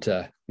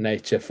encounter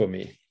nature for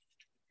me.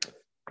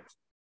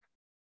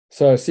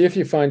 So see if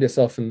you find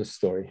yourself in the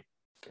story.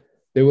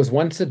 There was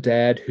once a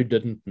dad who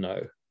didn't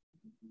know.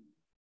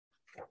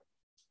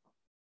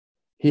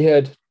 He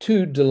had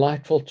 2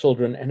 delightful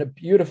children and a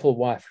beautiful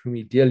wife whom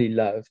he dearly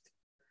loved.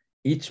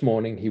 Each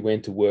morning he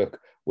went to work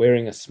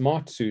wearing a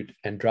smart suit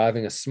and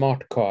driving a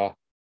smart car.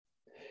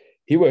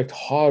 He worked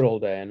hard all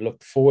day and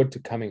looked forward to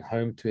coming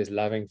home to his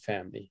loving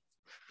family.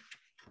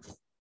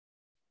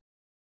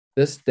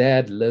 This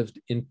dad lived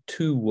in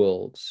 2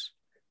 worlds,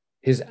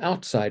 his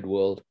outside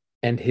world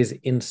and his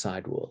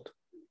inside world.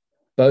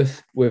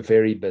 Both were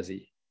very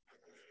busy.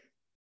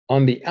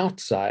 On the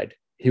outside,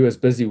 he was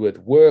busy with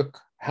work,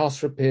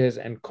 house repairs,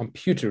 and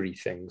computery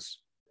things.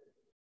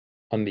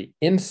 On the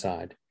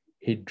inside,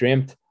 he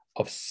dreamt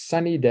of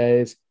sunny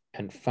days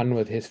and fun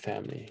with his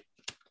family.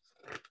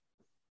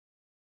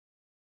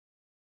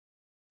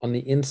 On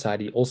the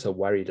inside, he also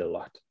worried a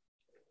lot.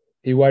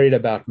 He worried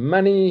about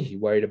money. He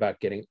worried about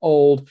getting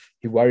old.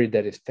 He worried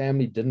that his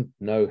family didn't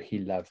know he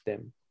loved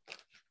them.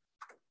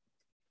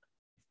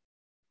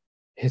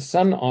 His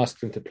son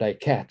asked him to play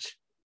catch,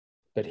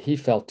 but he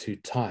felt too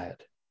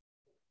tired.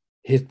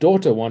 His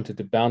daughter wanted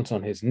to bounce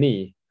on his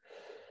knee,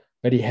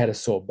 but he had a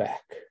sore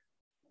back.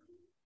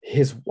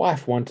 His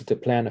wife wanted to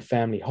plan a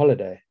family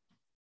holiday,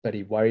 but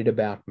he worried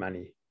about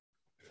money.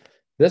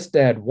 This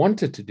dad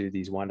wanted to do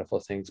these wonderful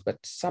things, but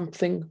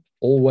something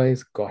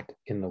always got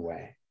in the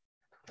way.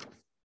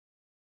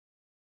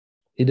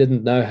 He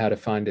didn't know how to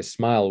find his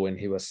smile when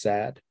he was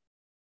sad.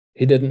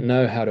 He didn't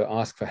know how to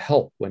ask for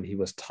help when he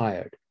was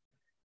tired.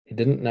 He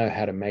didn't know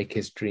how to make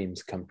his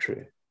dreams come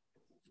true.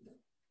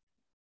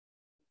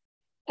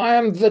 I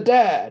am the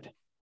dad.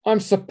 I'm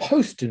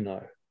supposed to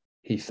know,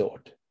 he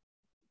thought.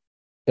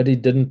 But he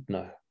didn't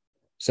know.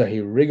 So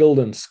he wriggled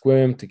and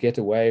squirmed to get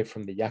away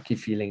from the yucky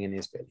feeling in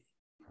his belly.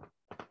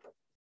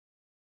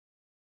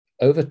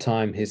 Over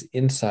time, his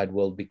inside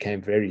world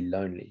became very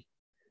lonely.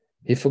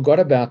 He forgot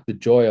about the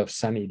joy of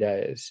sunny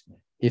days.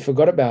 He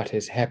forgot about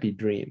his happy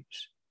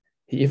dreams.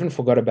 He even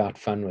forgot about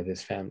fun with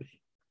his family.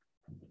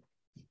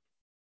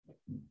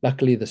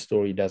 Luckily, the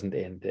story doesn't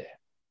end there.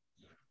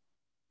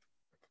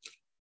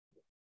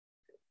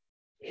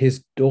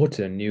 His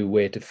daughter knew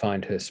where to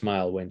find her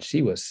smile when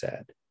she was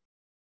sad.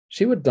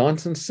 She would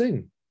dance and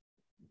sing.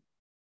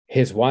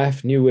 His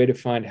wife knew where to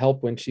find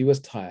help when she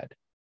was tired.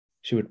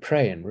 She would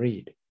pray and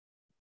read.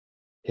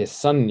 His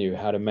son knew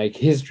how to make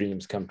his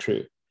dreams come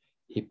true.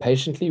 He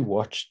patiently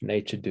watched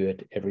nature do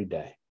it every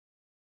day.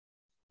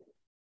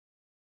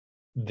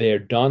 Their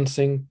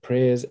dancing,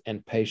 prayers,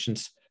 and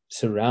patience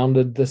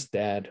surrounded this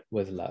dad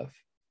with love.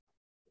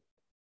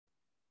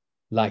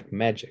 Like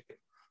magic,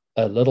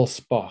 a little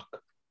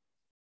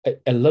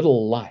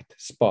light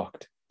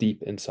sparked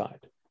deep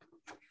inside.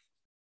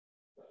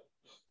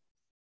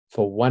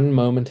 For one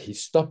moment, he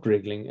stopped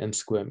wriggling and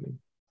squirming.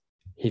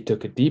 He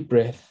took a deep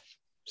breath,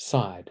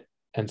 sighed,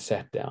 and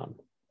sat down.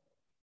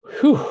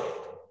 Whew!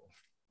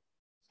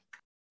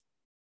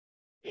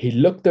 He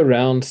looked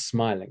around,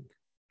 smiling.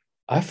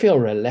 I feel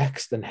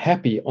relaxed and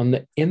happy on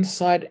the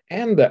inside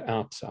and the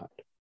outside.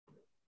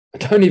 I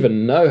don't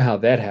even know how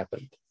that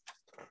happened.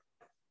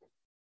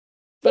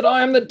 But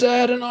I am the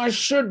dad and I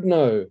should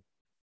know,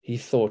 he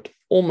thought,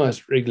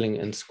 almost wriggling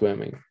and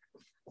squirming.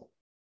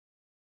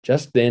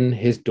 Just then,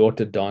 his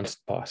daughter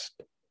danced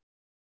past.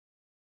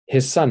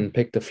 His son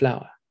picked a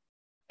flower,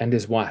 and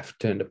his wife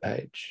turned a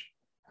page.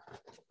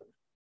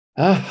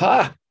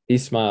 Aha, he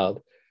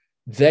smiled.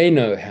 They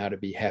know how to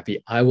be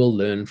happy. I will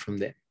learn from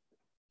them.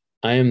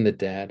 I am the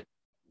dad,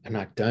 and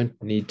I don't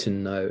need to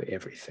know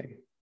everything.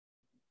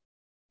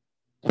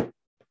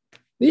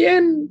 The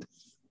end.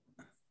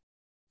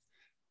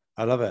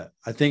 I love it.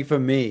 I think for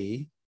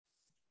me,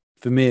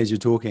 as you're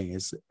talking,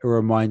 it's a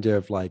reminder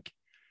of like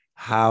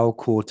how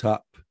caught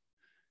up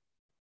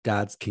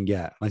dads can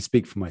get. And I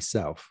speak for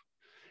myself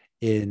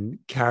in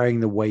carrying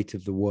the weight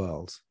of the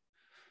world.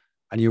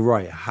 And you're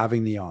right,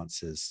 having the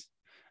answers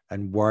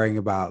and worrying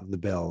about the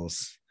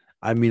bills.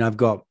 I mean, I've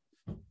got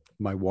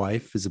my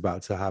wife is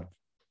about to have,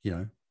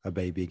 a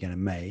baby again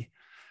in May.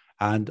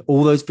 And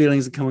all those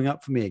feelings are coming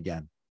up for me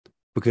again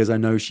because I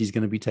know she's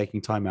going to be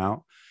taking time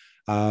out,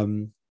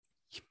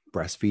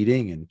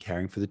 breastfeeding and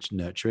caring for the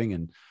nurturing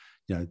and,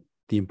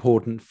 the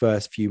important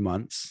first few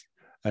months.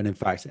 And in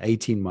fact,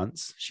 18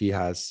 months, she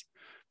has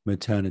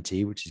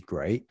maternity, which is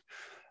great.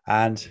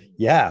 And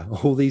yeah,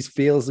 all these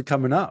feels are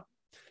coming up.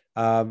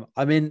 I'm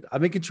in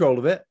control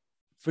of it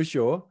for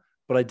sure,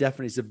 but I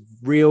definitely, it's a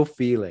real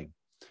feeling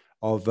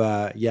of,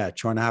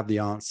 trying to have the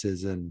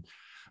answers and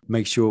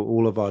make sure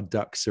all of our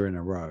ducks are in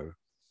a row.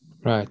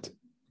 Right.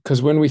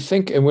 Because when we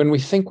think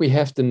we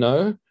have to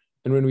know,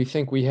 and when we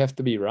think we have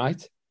to be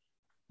right,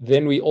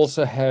 then we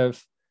also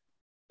have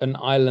an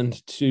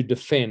island to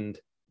defend,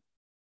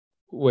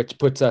 which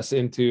puts us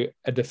into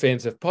a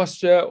defensive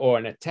posture or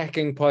an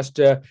attacking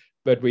posture,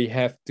 but we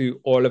have to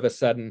all of a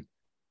sudden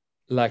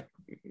like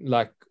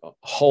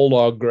hold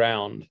our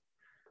ground.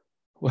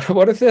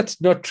 What if that's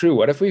not true?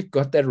 What if we've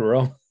got that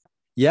wrong?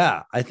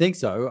 Yeah, I think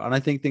so. And I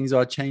think things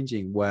are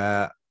changing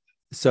where,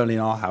 certainly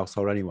in our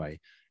household anyway,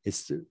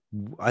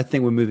 I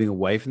think we're moving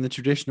away from the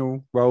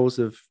traditional roles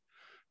of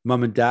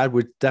mum and dad.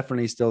 We're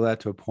definitely still there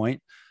to a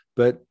point.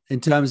 But in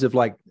terms of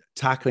like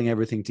tackling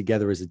everything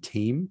together as a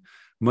team,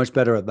 much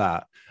better at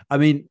that. I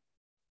mean,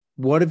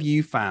 what have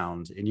you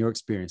found in your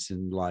experience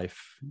in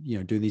life,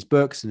 doing these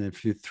books and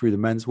through the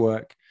men's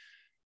work?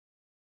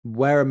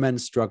 Where are men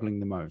struggling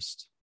the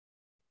most?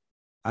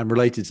 And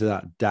related to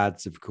that,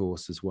 dads, of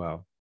course, as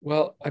well.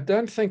 Well, I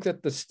don't think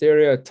that the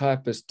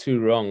stereotype is too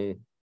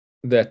wrong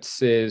that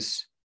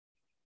says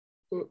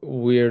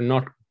we're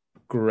not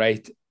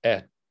great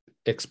at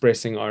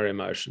expressing our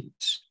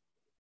emotions.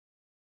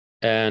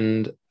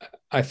 And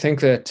I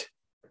think that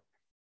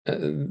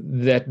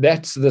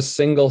that's the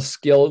single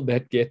skill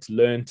that gets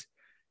learned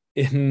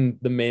in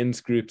the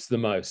men's groups the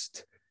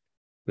most.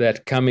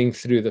 That coming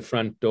through the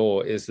front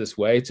door is this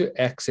way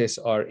to access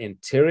our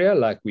interior,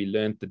 like we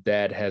learned the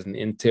dad has an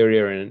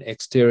interior and an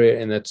exterior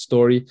in that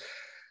story,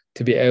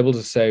 to be able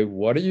to say,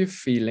 what are you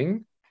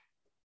feeling?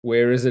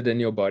 Where is it in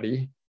your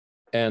body?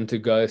 And to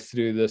go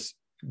through this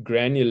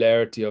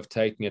granularity of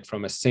taking it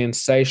from a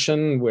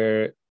sensation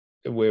where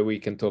we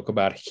can talk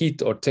about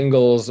heat or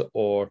tingles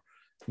or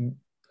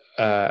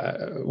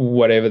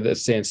whatever the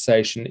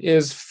sensation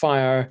is,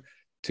 fire,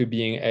 to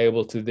being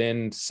able to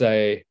then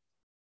say,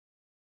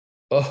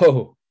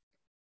 oh,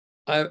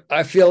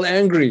 I feel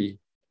angry.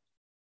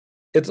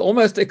 It's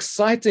almost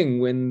exciting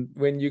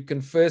when you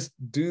can first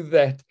do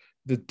that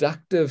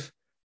deductive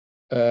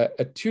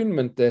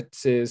attunement that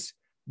says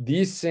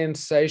these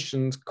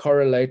sensations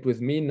correlate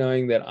with me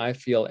knowing that I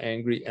feel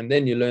angry. And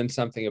then you learn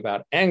something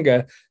about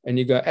anger and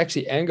you go,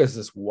 actually, anger is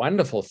this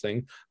wonderful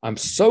thing. I'm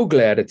so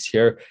glad it's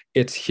here.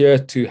 It's here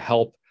to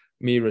help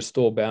me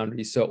restore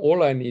boundaries. So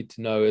all I need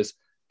to know is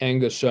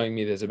anger showing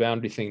me there's a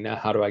boundary thing. Now,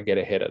 how do I get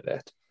ahead of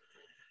that?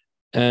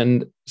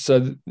 And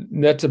so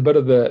that's a bit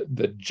of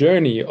the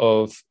journey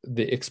of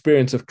the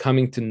experience of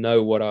coming to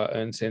know what our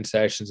own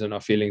sensations and our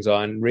feelings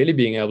are, and really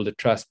being able to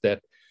trust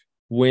that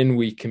when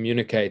we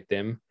communicate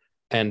them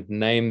and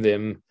name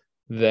them,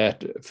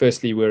 that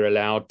firstly, we're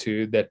allowed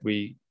to, that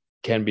we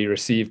can be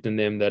received in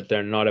them, that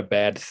they're not a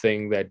bad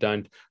thing, they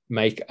don't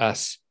make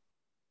us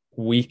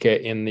weaker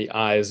in the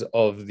eyes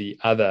of the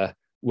other,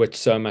 which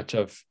so much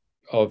of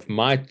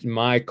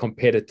my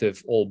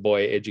competitive all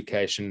boy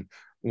education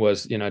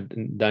was,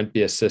 don't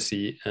be a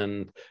sissy,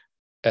 and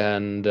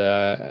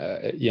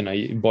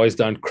boys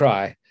don't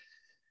cry.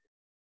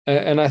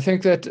 And I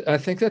think that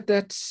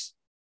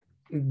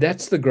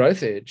that's the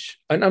growth edge.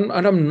 And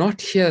I'm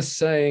not here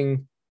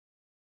saying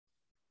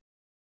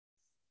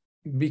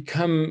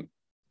become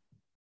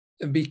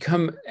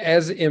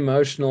as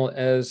emotional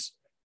as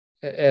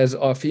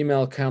our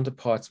female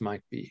counterparts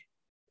might be.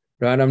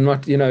 Right. I'm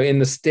not, in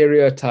the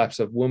stereotypes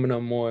of women are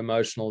more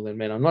emotional than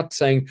men. I'm not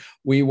saying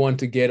we want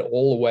to get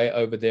all the way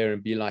over there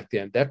and be like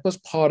them. That was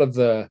part of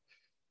I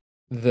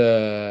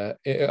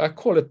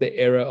call it the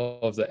era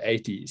of the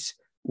 80s,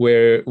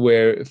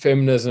 where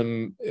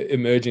feminism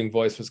emerging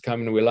voice was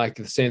coming. We're like,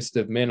 the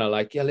sensitive men are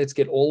like, yeah, let's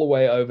get all the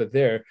way over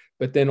there.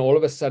 But then all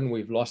of a sudden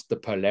we've lost the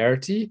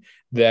polarity.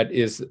 That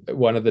is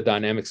one of the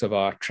dynamics of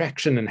our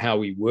attraction and how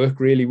we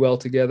work really well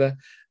together.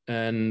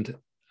 And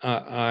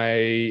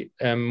I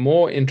am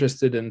more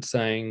interested in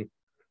saying,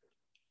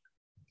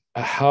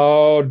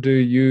 how do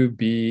you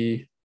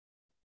be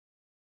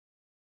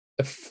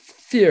a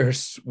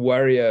fierce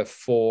warrior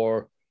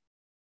for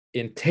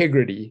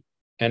integrity?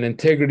 And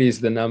integrity is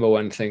the number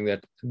one thing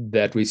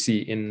that we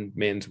see in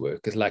men's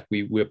work. Is like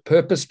we're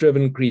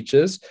purpose-driven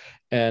creatures,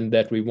 and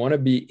that we want to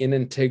be in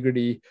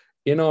integrity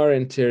in our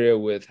interior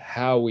with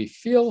how we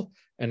feel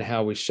and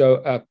how we show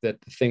up, that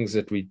the things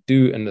that we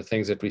do and the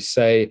things that we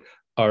say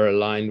are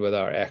aligned with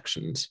our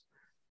actions.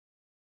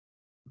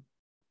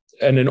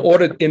 And in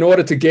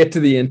order to get to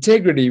the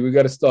integrity, we've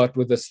got to start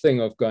with this thing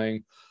of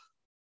going,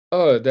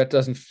 oh, that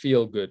doesn't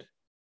feel good.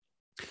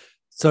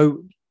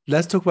 So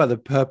let's talk about the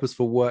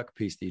purposeful work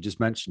piece that you just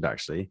mentioned,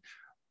 actually.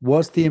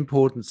 What's the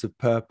importance of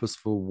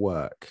purposeful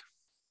work?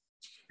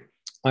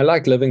 I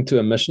like living to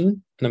a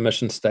mission and a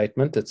mission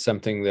statement. It's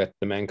something that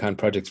the Mankind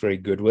Project's very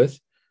good with.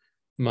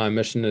 My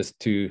mission is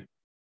to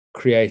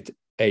create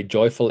a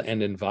joyful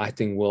and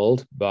inviting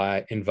world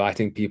by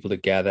inviting people to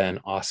gather and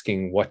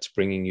asking what's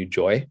bringing you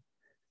joy.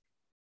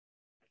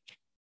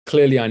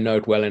 Clearly, I know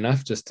it well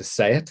enough just to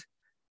say it.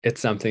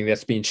 It's something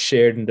that's been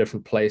shared in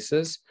different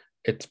places.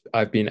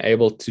 I've been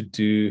able to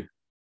do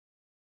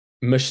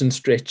mission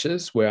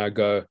stretches where I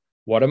go,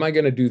 what am I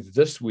going to do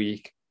this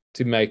week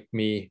to make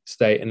me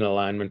stay in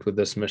alignment with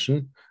this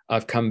mission?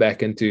 I've come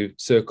back into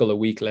circle a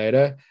week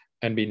later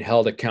and been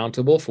held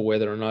accountable for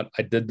whether or not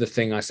I did the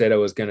thing I said I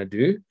was going to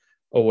do,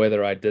 or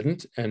whether I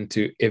didn't, and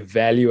to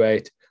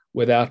evaluate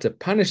without a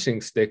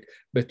punishing stick,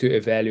 but to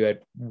evaluate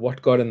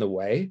what got in the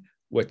way,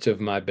 which of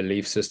my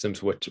belief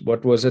systems,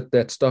 what was it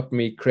that stopped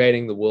me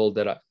creating the world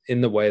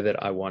in the way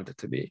that I want it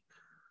to be.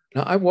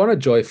 Now, I want a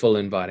joyful,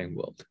 inviting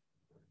world.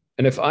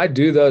 And if I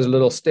do those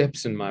little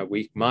steps in my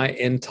week, my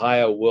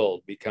entire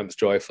world becomes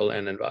joyful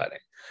and inviting.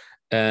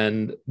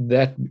 And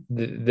that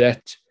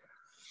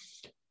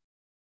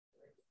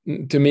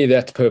to me,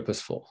 that's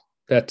purposeful.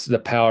 That's the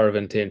power of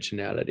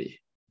intentionality.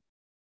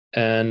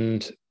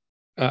 And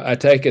I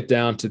take it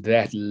down to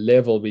that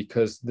level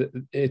because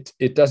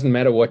it doesn't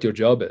matter what your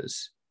job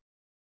is.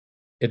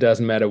 It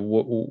doesn't matter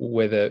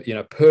whether,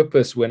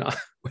 purpose. When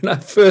I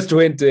first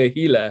went to a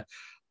healer,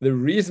 the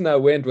reason I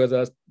went was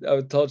I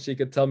was told she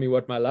could tell me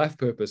what my life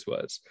purpose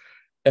was.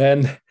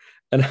 And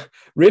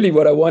really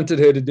what I wanted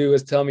her to do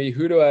was tell me,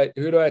 who do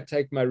I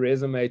take my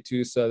resume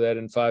to so that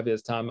in 5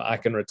 years' time I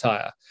can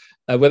retire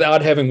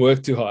without having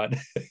worked too hard.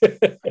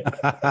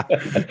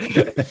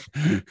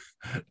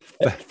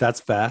 That's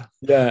fair.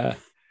 Yeah.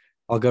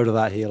 I'll go to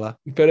that healer.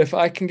 But if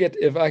I can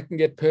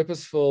get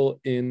purposeful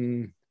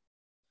in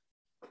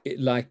it,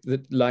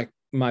 like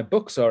my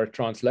books are a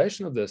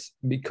translation of this,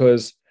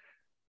 because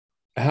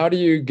how do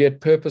you get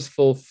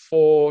purposeful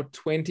for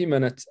 20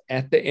 minutes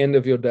at the end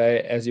of your day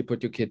as you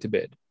put your kid to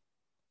bed?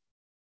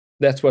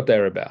 That's what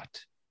they're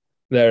about.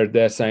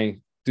 They're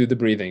saying, do the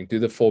breathing, do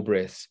the 4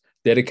 breaths,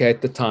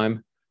 dedicate the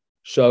time,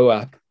 show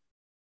up.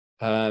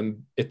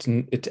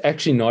 It's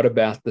actually not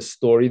about the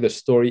story. The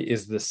story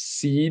is the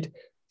seed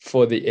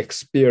for the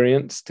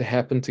experience to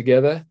happen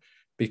together,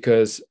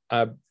 because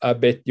I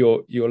bet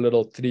your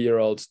little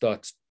 3-year-old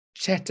starts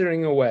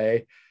chattering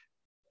away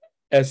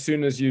as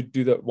soon as you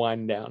do that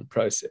wind down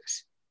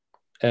process.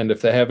 And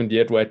if they haven't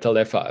yet, wait till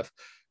they're 5,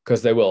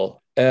 because they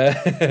will.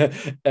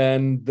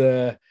 And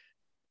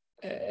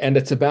and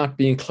it's about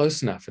being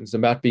close enough, and it's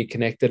about being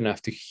connected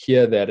enough to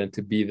hear that and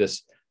to be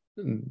this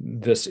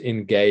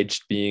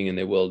engaged being in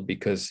the world,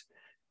 because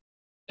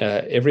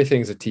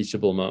everything's a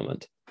teachable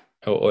moment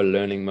or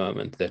learning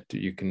moment that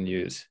you can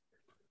use.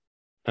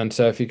 And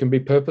so if you can be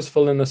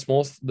purposeful in the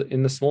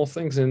small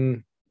things,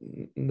 and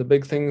the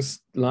big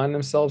things line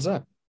themselves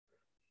up.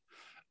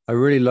 I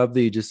really love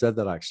that you just said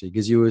that, actually,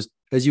 because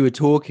as you were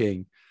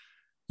talking,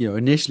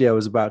 initially I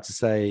was about to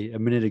say a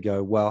minute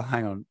ago, well,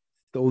 hang on,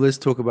 all this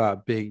talk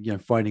about being,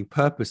 finding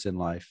purpose in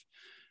life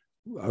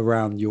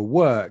around your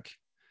work.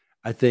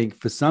 I think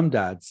for some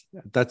dads,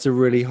 that's a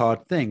really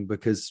hard thing,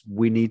 because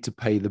we need to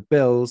pay the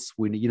bills.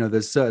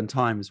 There's certain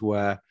times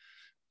where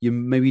you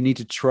maybe need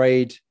to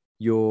trade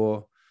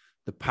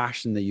the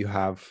passion that you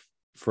have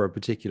for a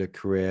particular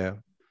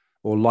career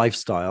or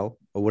lifestyle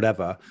or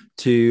whatever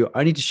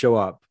I need to show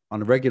up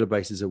on a regular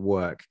basis at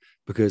work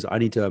because I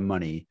need to earn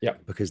money,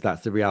 because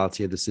that's the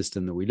reality of the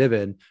system that we live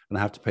in, and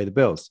I have to pay the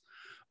bills.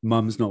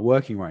 Mum's not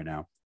working right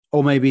now.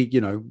 Or maybe,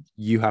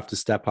 you have to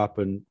step up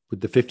and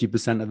with the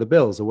 50% of the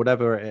bills or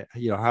whatever,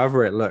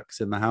 however it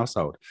looks in the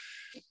household.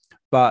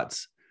 But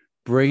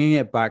bringing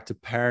it back to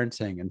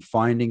parenting and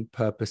finding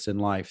purpose in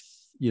life,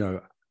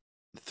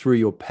 through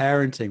your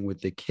parenting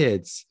with the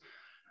kids,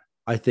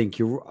 I think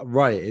you're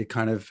right. It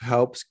kind of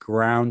helps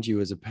ground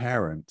you as a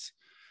parent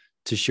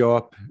to show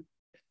up,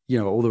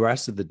 all the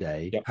rest of the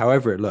day,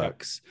 however it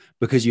looks,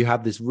 because you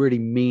have this really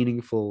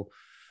meaningful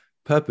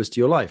purpose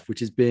to your life,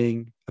 which is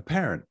being a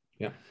parent.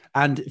 Yeah.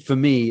 And for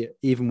me,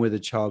 even with a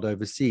child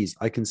overseas,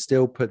 I can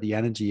still put the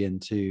energy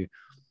into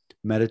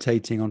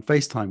meditating on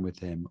FaceTime with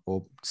him,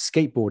 or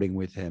skateboarding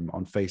with him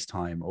on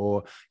FaceTime,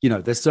 or,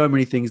 there's so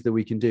many things that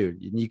we can do.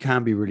 You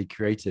can be really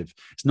creative.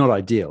 It's not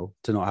ideal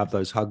to not have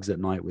those hugs at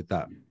night with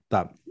that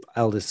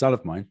eldest son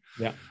of mine.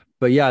 Yeah.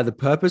 But yeah, the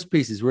purpose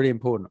piece is really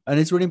important. And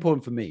it's really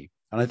important for me.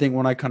 And I think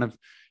when I kind of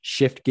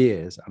shift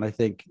gears, and I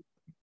think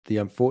the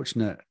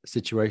unfortunate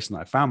situation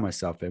that I found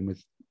myself in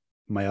with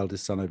my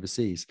eldest son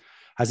overseas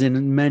has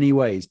in many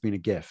ways been a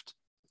gift.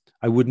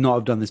 I would not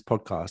have done this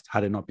podcast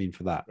had it not been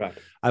for that. Right.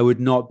 I would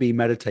not be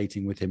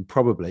meditating with him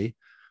probably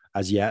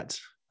as yet.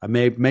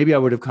 Maybe I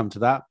would have come to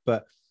that,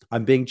 but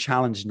I'm being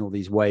challenged in all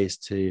these ways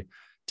to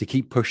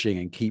keep pushing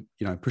and keep,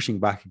 pushing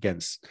back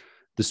against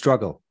the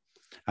struggle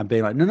and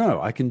being like,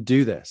 no, I can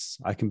do this.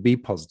 I can be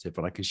positive,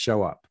 and I can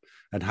show up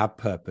and have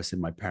purpose in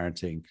my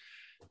parenting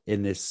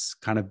in this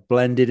kind of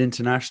blended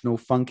international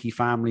funky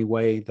family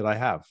way that I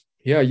have.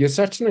 Yeah, you're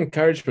such an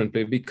encouragement,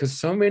 because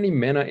so many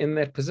men are in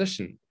that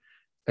position.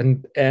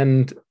 And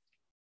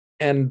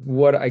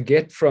what I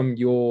get from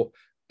your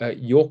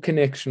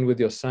connection with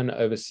your son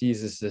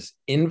overseas is this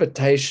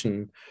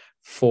invitation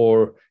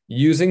for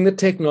using the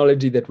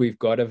technology that we've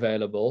got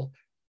available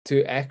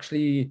to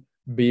actually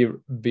be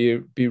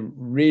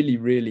really,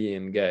 really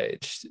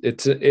engaged.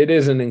 It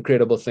is an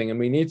incredible thing, and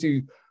we need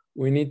to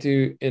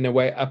in a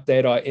way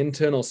update our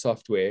internal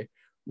software.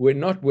 We're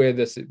not where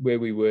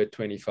we were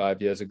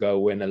 25 years ago,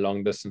 when a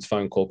long distance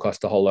phone call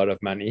cost a whole lot of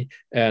money,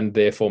 and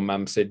therefore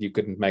mum said you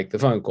couldn't make the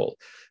phone call.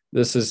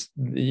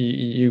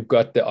 You've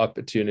got the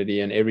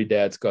opportunity, and every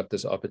dad's got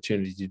this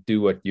opportunity to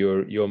do what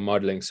you're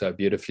modeling so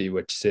beautifully,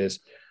 which says,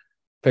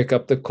 pick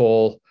up the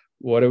call.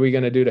 What are we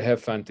going to do to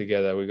have fun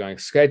together? We're going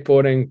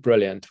skateboarding.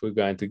 Brilliant. We're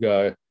going to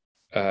go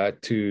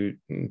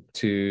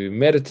to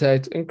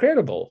meditate.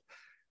 Incredible.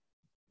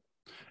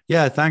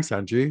 Yeah, thanks,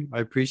 Andrew. I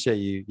appreciate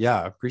you.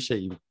 Yeah, I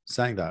appreciate you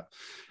saying that.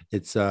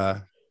 It's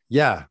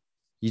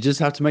you just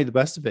have to make the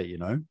best of it,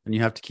 and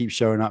you have to keep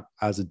showing up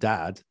as a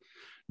dad,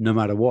 no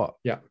matter what.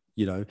 Yeah.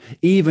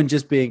 Even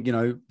just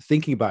being,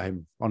 thinking about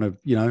him on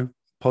a,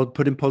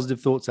 putting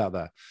positive thoughts out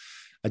there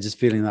and just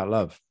feeling that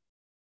love.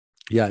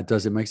 Yeah, it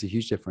does. It makes a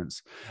huge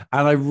difference.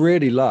 And I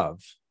really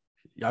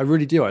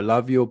do. I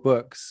love your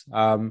books.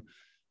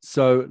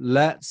 So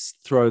let's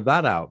throw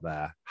that out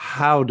there.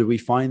 How do we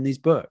find these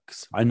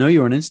books? I know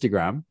you're on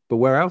Instagram, but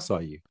where else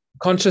are you?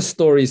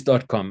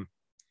 ConsciousStories.com.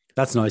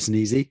 That's nice and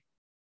easy.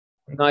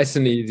 Nice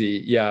and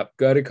easy. Yeah.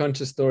 Go to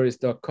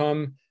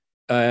ConsciousStories.com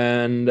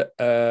and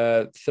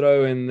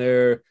throw in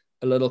there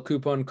a little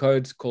coupon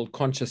code called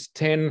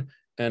Conscious10,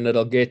 and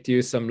it'll get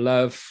you some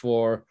love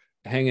for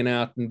hanging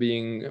out and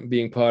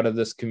being part of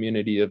this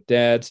community of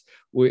dads.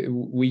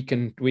 We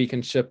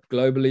can ship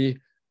globally.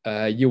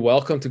 You're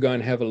welcome to go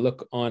and have a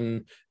look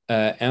on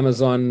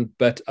Amazon,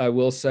 but I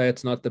will say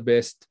it's not the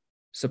best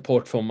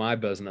support for my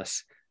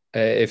business.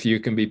 If you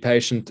can be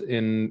patient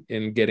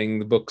in getting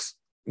the books,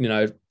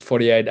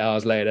 48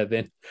 hours later,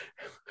 then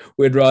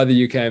we'd rather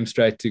you came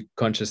straight to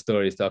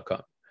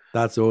ConsciousStories.com.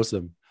 That's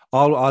awesome.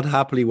 I'd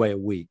happily wait a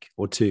week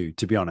or two,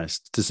 to be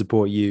honest, to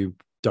support you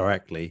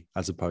directly,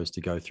 as opposed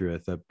to go through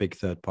a big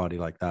third party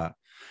like that.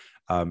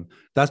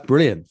 That's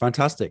brilliant.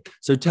 Fantastic.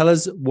 So tell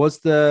us, what's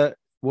the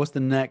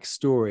next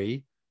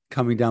story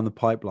coming down the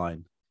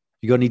pipeline?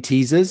 You got any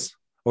teasers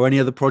or any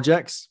other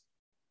projects?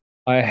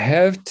 I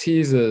have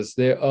teasers.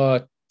 There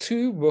are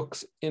 2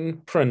 books in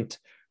print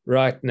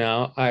right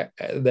now.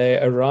 They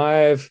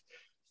arrive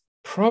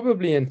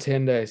probably in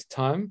 10 days'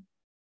 time.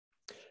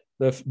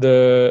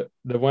 The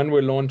one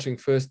we're launching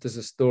first is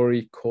a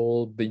story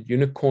called The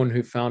Unicorn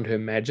Who Found Her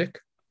Magic.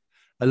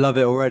 I love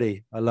it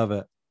already. I love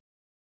it.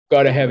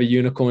 Got to have a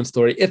unicorn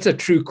story. It's a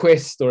true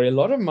quest story. A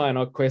lot of mine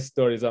are quest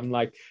stories. I'm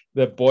like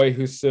the boy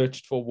who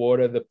searched for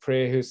water, the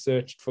prayer who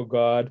searched for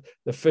God,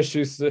 the fish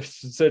who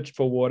searched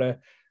for water,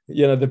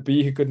 the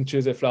bee who couldn't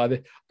choose a flower.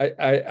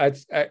 I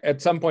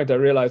at some point I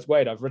realized,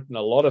 wait, I've written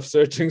a lot of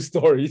searching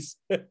stories.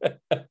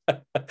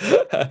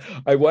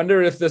 I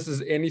wonder if this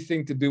is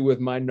anything to do with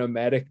my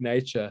nomadic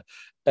nature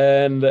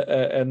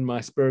and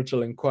my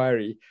spiritual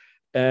inquiry.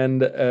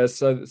 And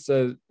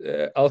so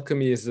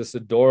Alchemy is this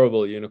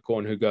adorable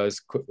unicorn who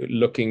goes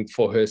looking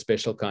for her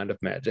special kind of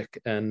magic,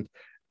 and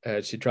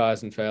she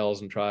tries and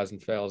fails and tries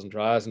and fails and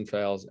tries and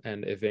fails,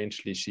 and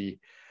eventually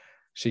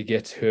she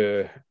gets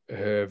her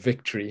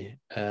victory.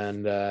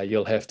 And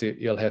you'll have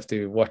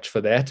to watch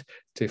for that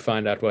to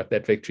find out what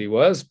that victory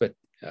was. But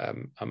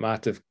I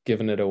might have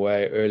given it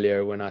away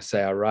earlier when I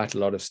say I write a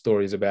lot of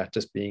stories about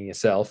just being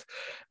yourself.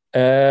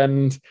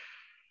 And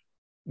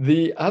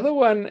the other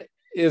one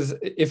is,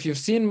 if you've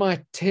seen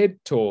my TED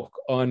talk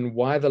on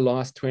why the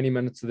last 20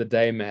 minutes of the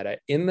day matter,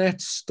 in that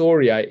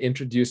story, I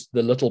introduced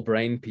the little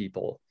brain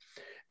people.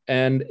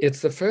 And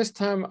it's the first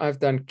time I've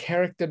done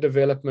character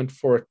development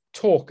for a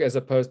talk as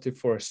opposed to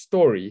for a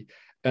story.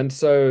 And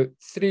so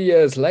 3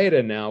 years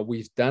later now,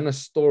 we've done a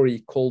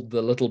story called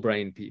The Little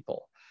Brain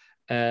People.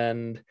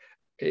 And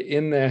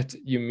in that,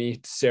 you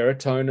meet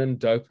serotonin,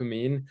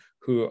 dopamine,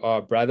 who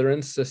are brother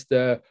and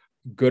sister,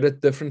 good at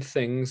different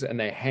things, and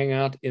they hang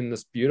out in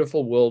this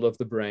beautiful world of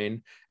the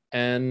brain.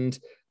 And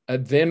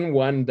then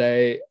one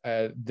day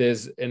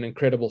there's an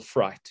incredible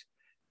fright,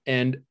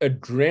 and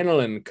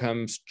adrenaline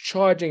comes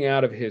charging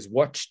out of his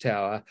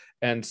watchtower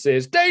and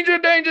says, danger,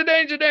 danger,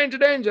 danger, danger,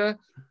 danger,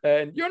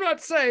 and you're not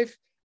safe.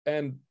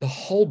 And the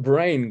whole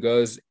brain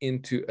goes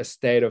into a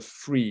state of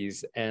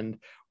freeze. And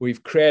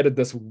we've created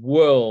this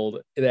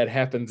world that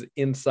happens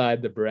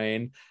inside the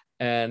brain.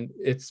 And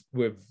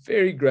we're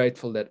very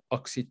grateful that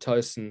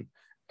oxytocin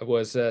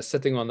was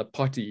sitting on the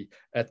potty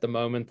at the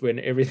moment when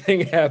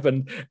everything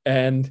happened,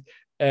 and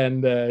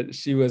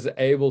she was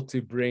able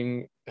to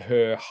bring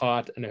her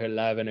heart and her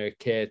love and her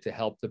care to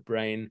help the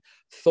brain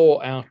thaw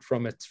out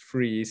from its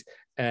freeze,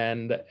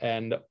 and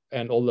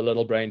all the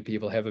little brain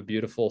people have a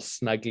beautiful,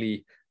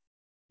 snuggly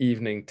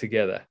evening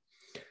together.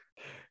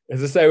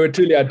 As I say,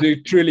 I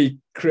do truly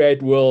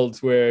create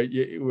worlds where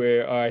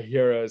our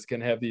heroes can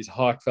have these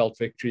heartfelt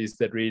victories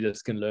that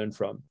readers can learn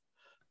from.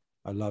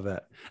 I love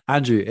it.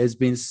 Andrew, it's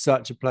been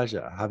such a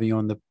pleasure having you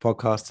on the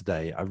podcast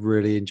today. I've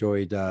really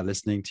enjoyed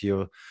listening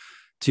to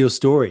your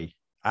story,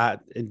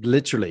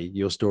 literally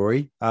your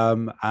story.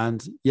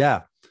 And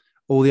yeah,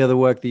 all the other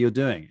work that you're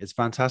doing. It's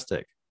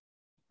fantastic.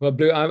 Well,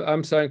 Blue,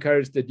 I'm so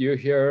encouraged that you're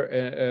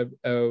here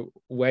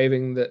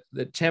waving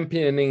the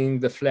championing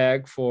the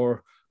flag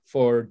for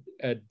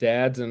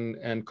dads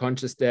and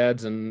conscious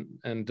dads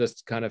and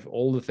just kind of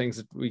all the things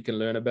that we can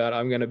learn about.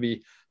 I'm going to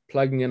be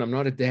plugging in. I'm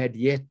not a dad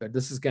yet, but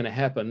this is going to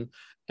happen.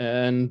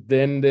 And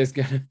then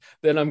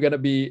I'm going to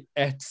be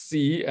at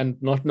sea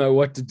and not know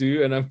what to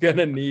do. And I'm going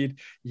to need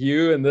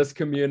you and this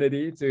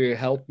community to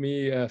help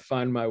me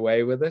find my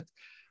way with it.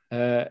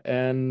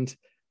 And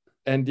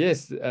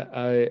yes,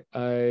 I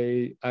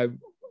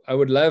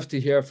would love to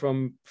hear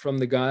from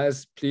the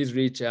guys. Please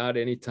reach out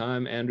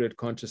anytime,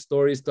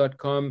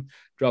 andrew@consciousstories.com.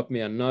 Drop me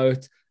a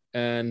note.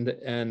 And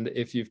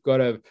if you've got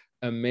a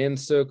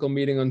men's circle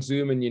meeting on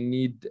Zoom and you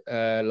need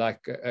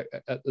like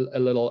a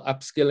little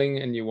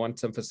upskilling and you want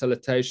some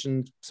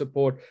facilitation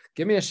support,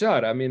 give me a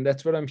shout. I mean,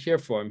 that's what I'm here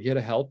for. I'm here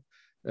to help.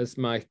 That's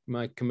my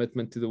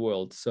commitment to the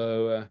world.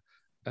 So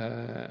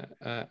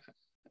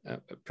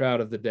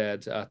proud of the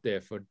dads out there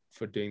for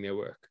doing their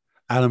work.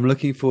 And I'm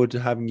looking forward to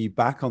having you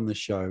back on the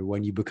show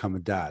when you become a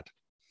dad.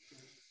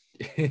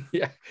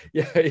 yeah.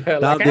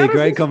 That'd be a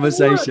great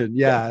conversation.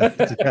 Yeah.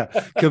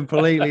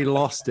 Completely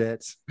lost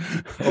it.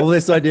 All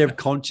this idea of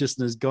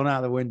consciousness gone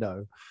out the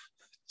window.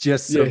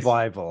 Just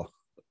survival.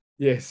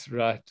 Yes,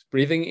 right.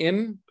 Breathing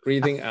in,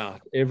 breathing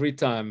out every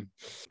time.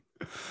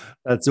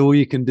 That's all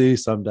you can do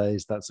some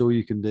days. That's all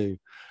you can do.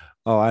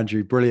 Oh,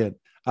 Andrew, brilliant.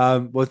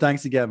 Well,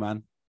 thanks again,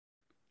 man.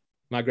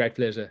 My great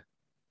pleasure.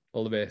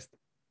 All the best.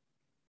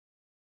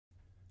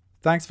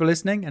 Thanks for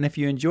listening. And if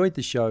you enjoyed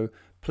the show,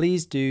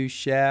 please do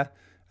share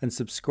and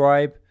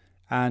subscribe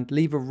and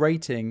leave a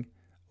rating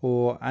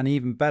or, and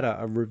even better,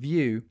 a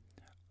review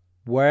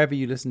wherever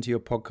you listen to your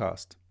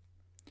podcast.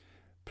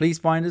 Please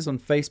find us on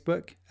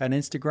Facebook and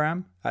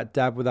Instagram at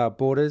Dad Without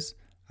Borders,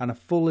 and a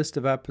full list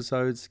of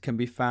episodes can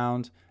be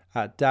found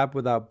at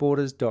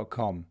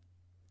dadwithoutborders.com.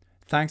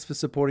 Thanks for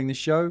supporting the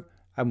show,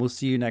 and we'll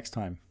see you next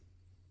time.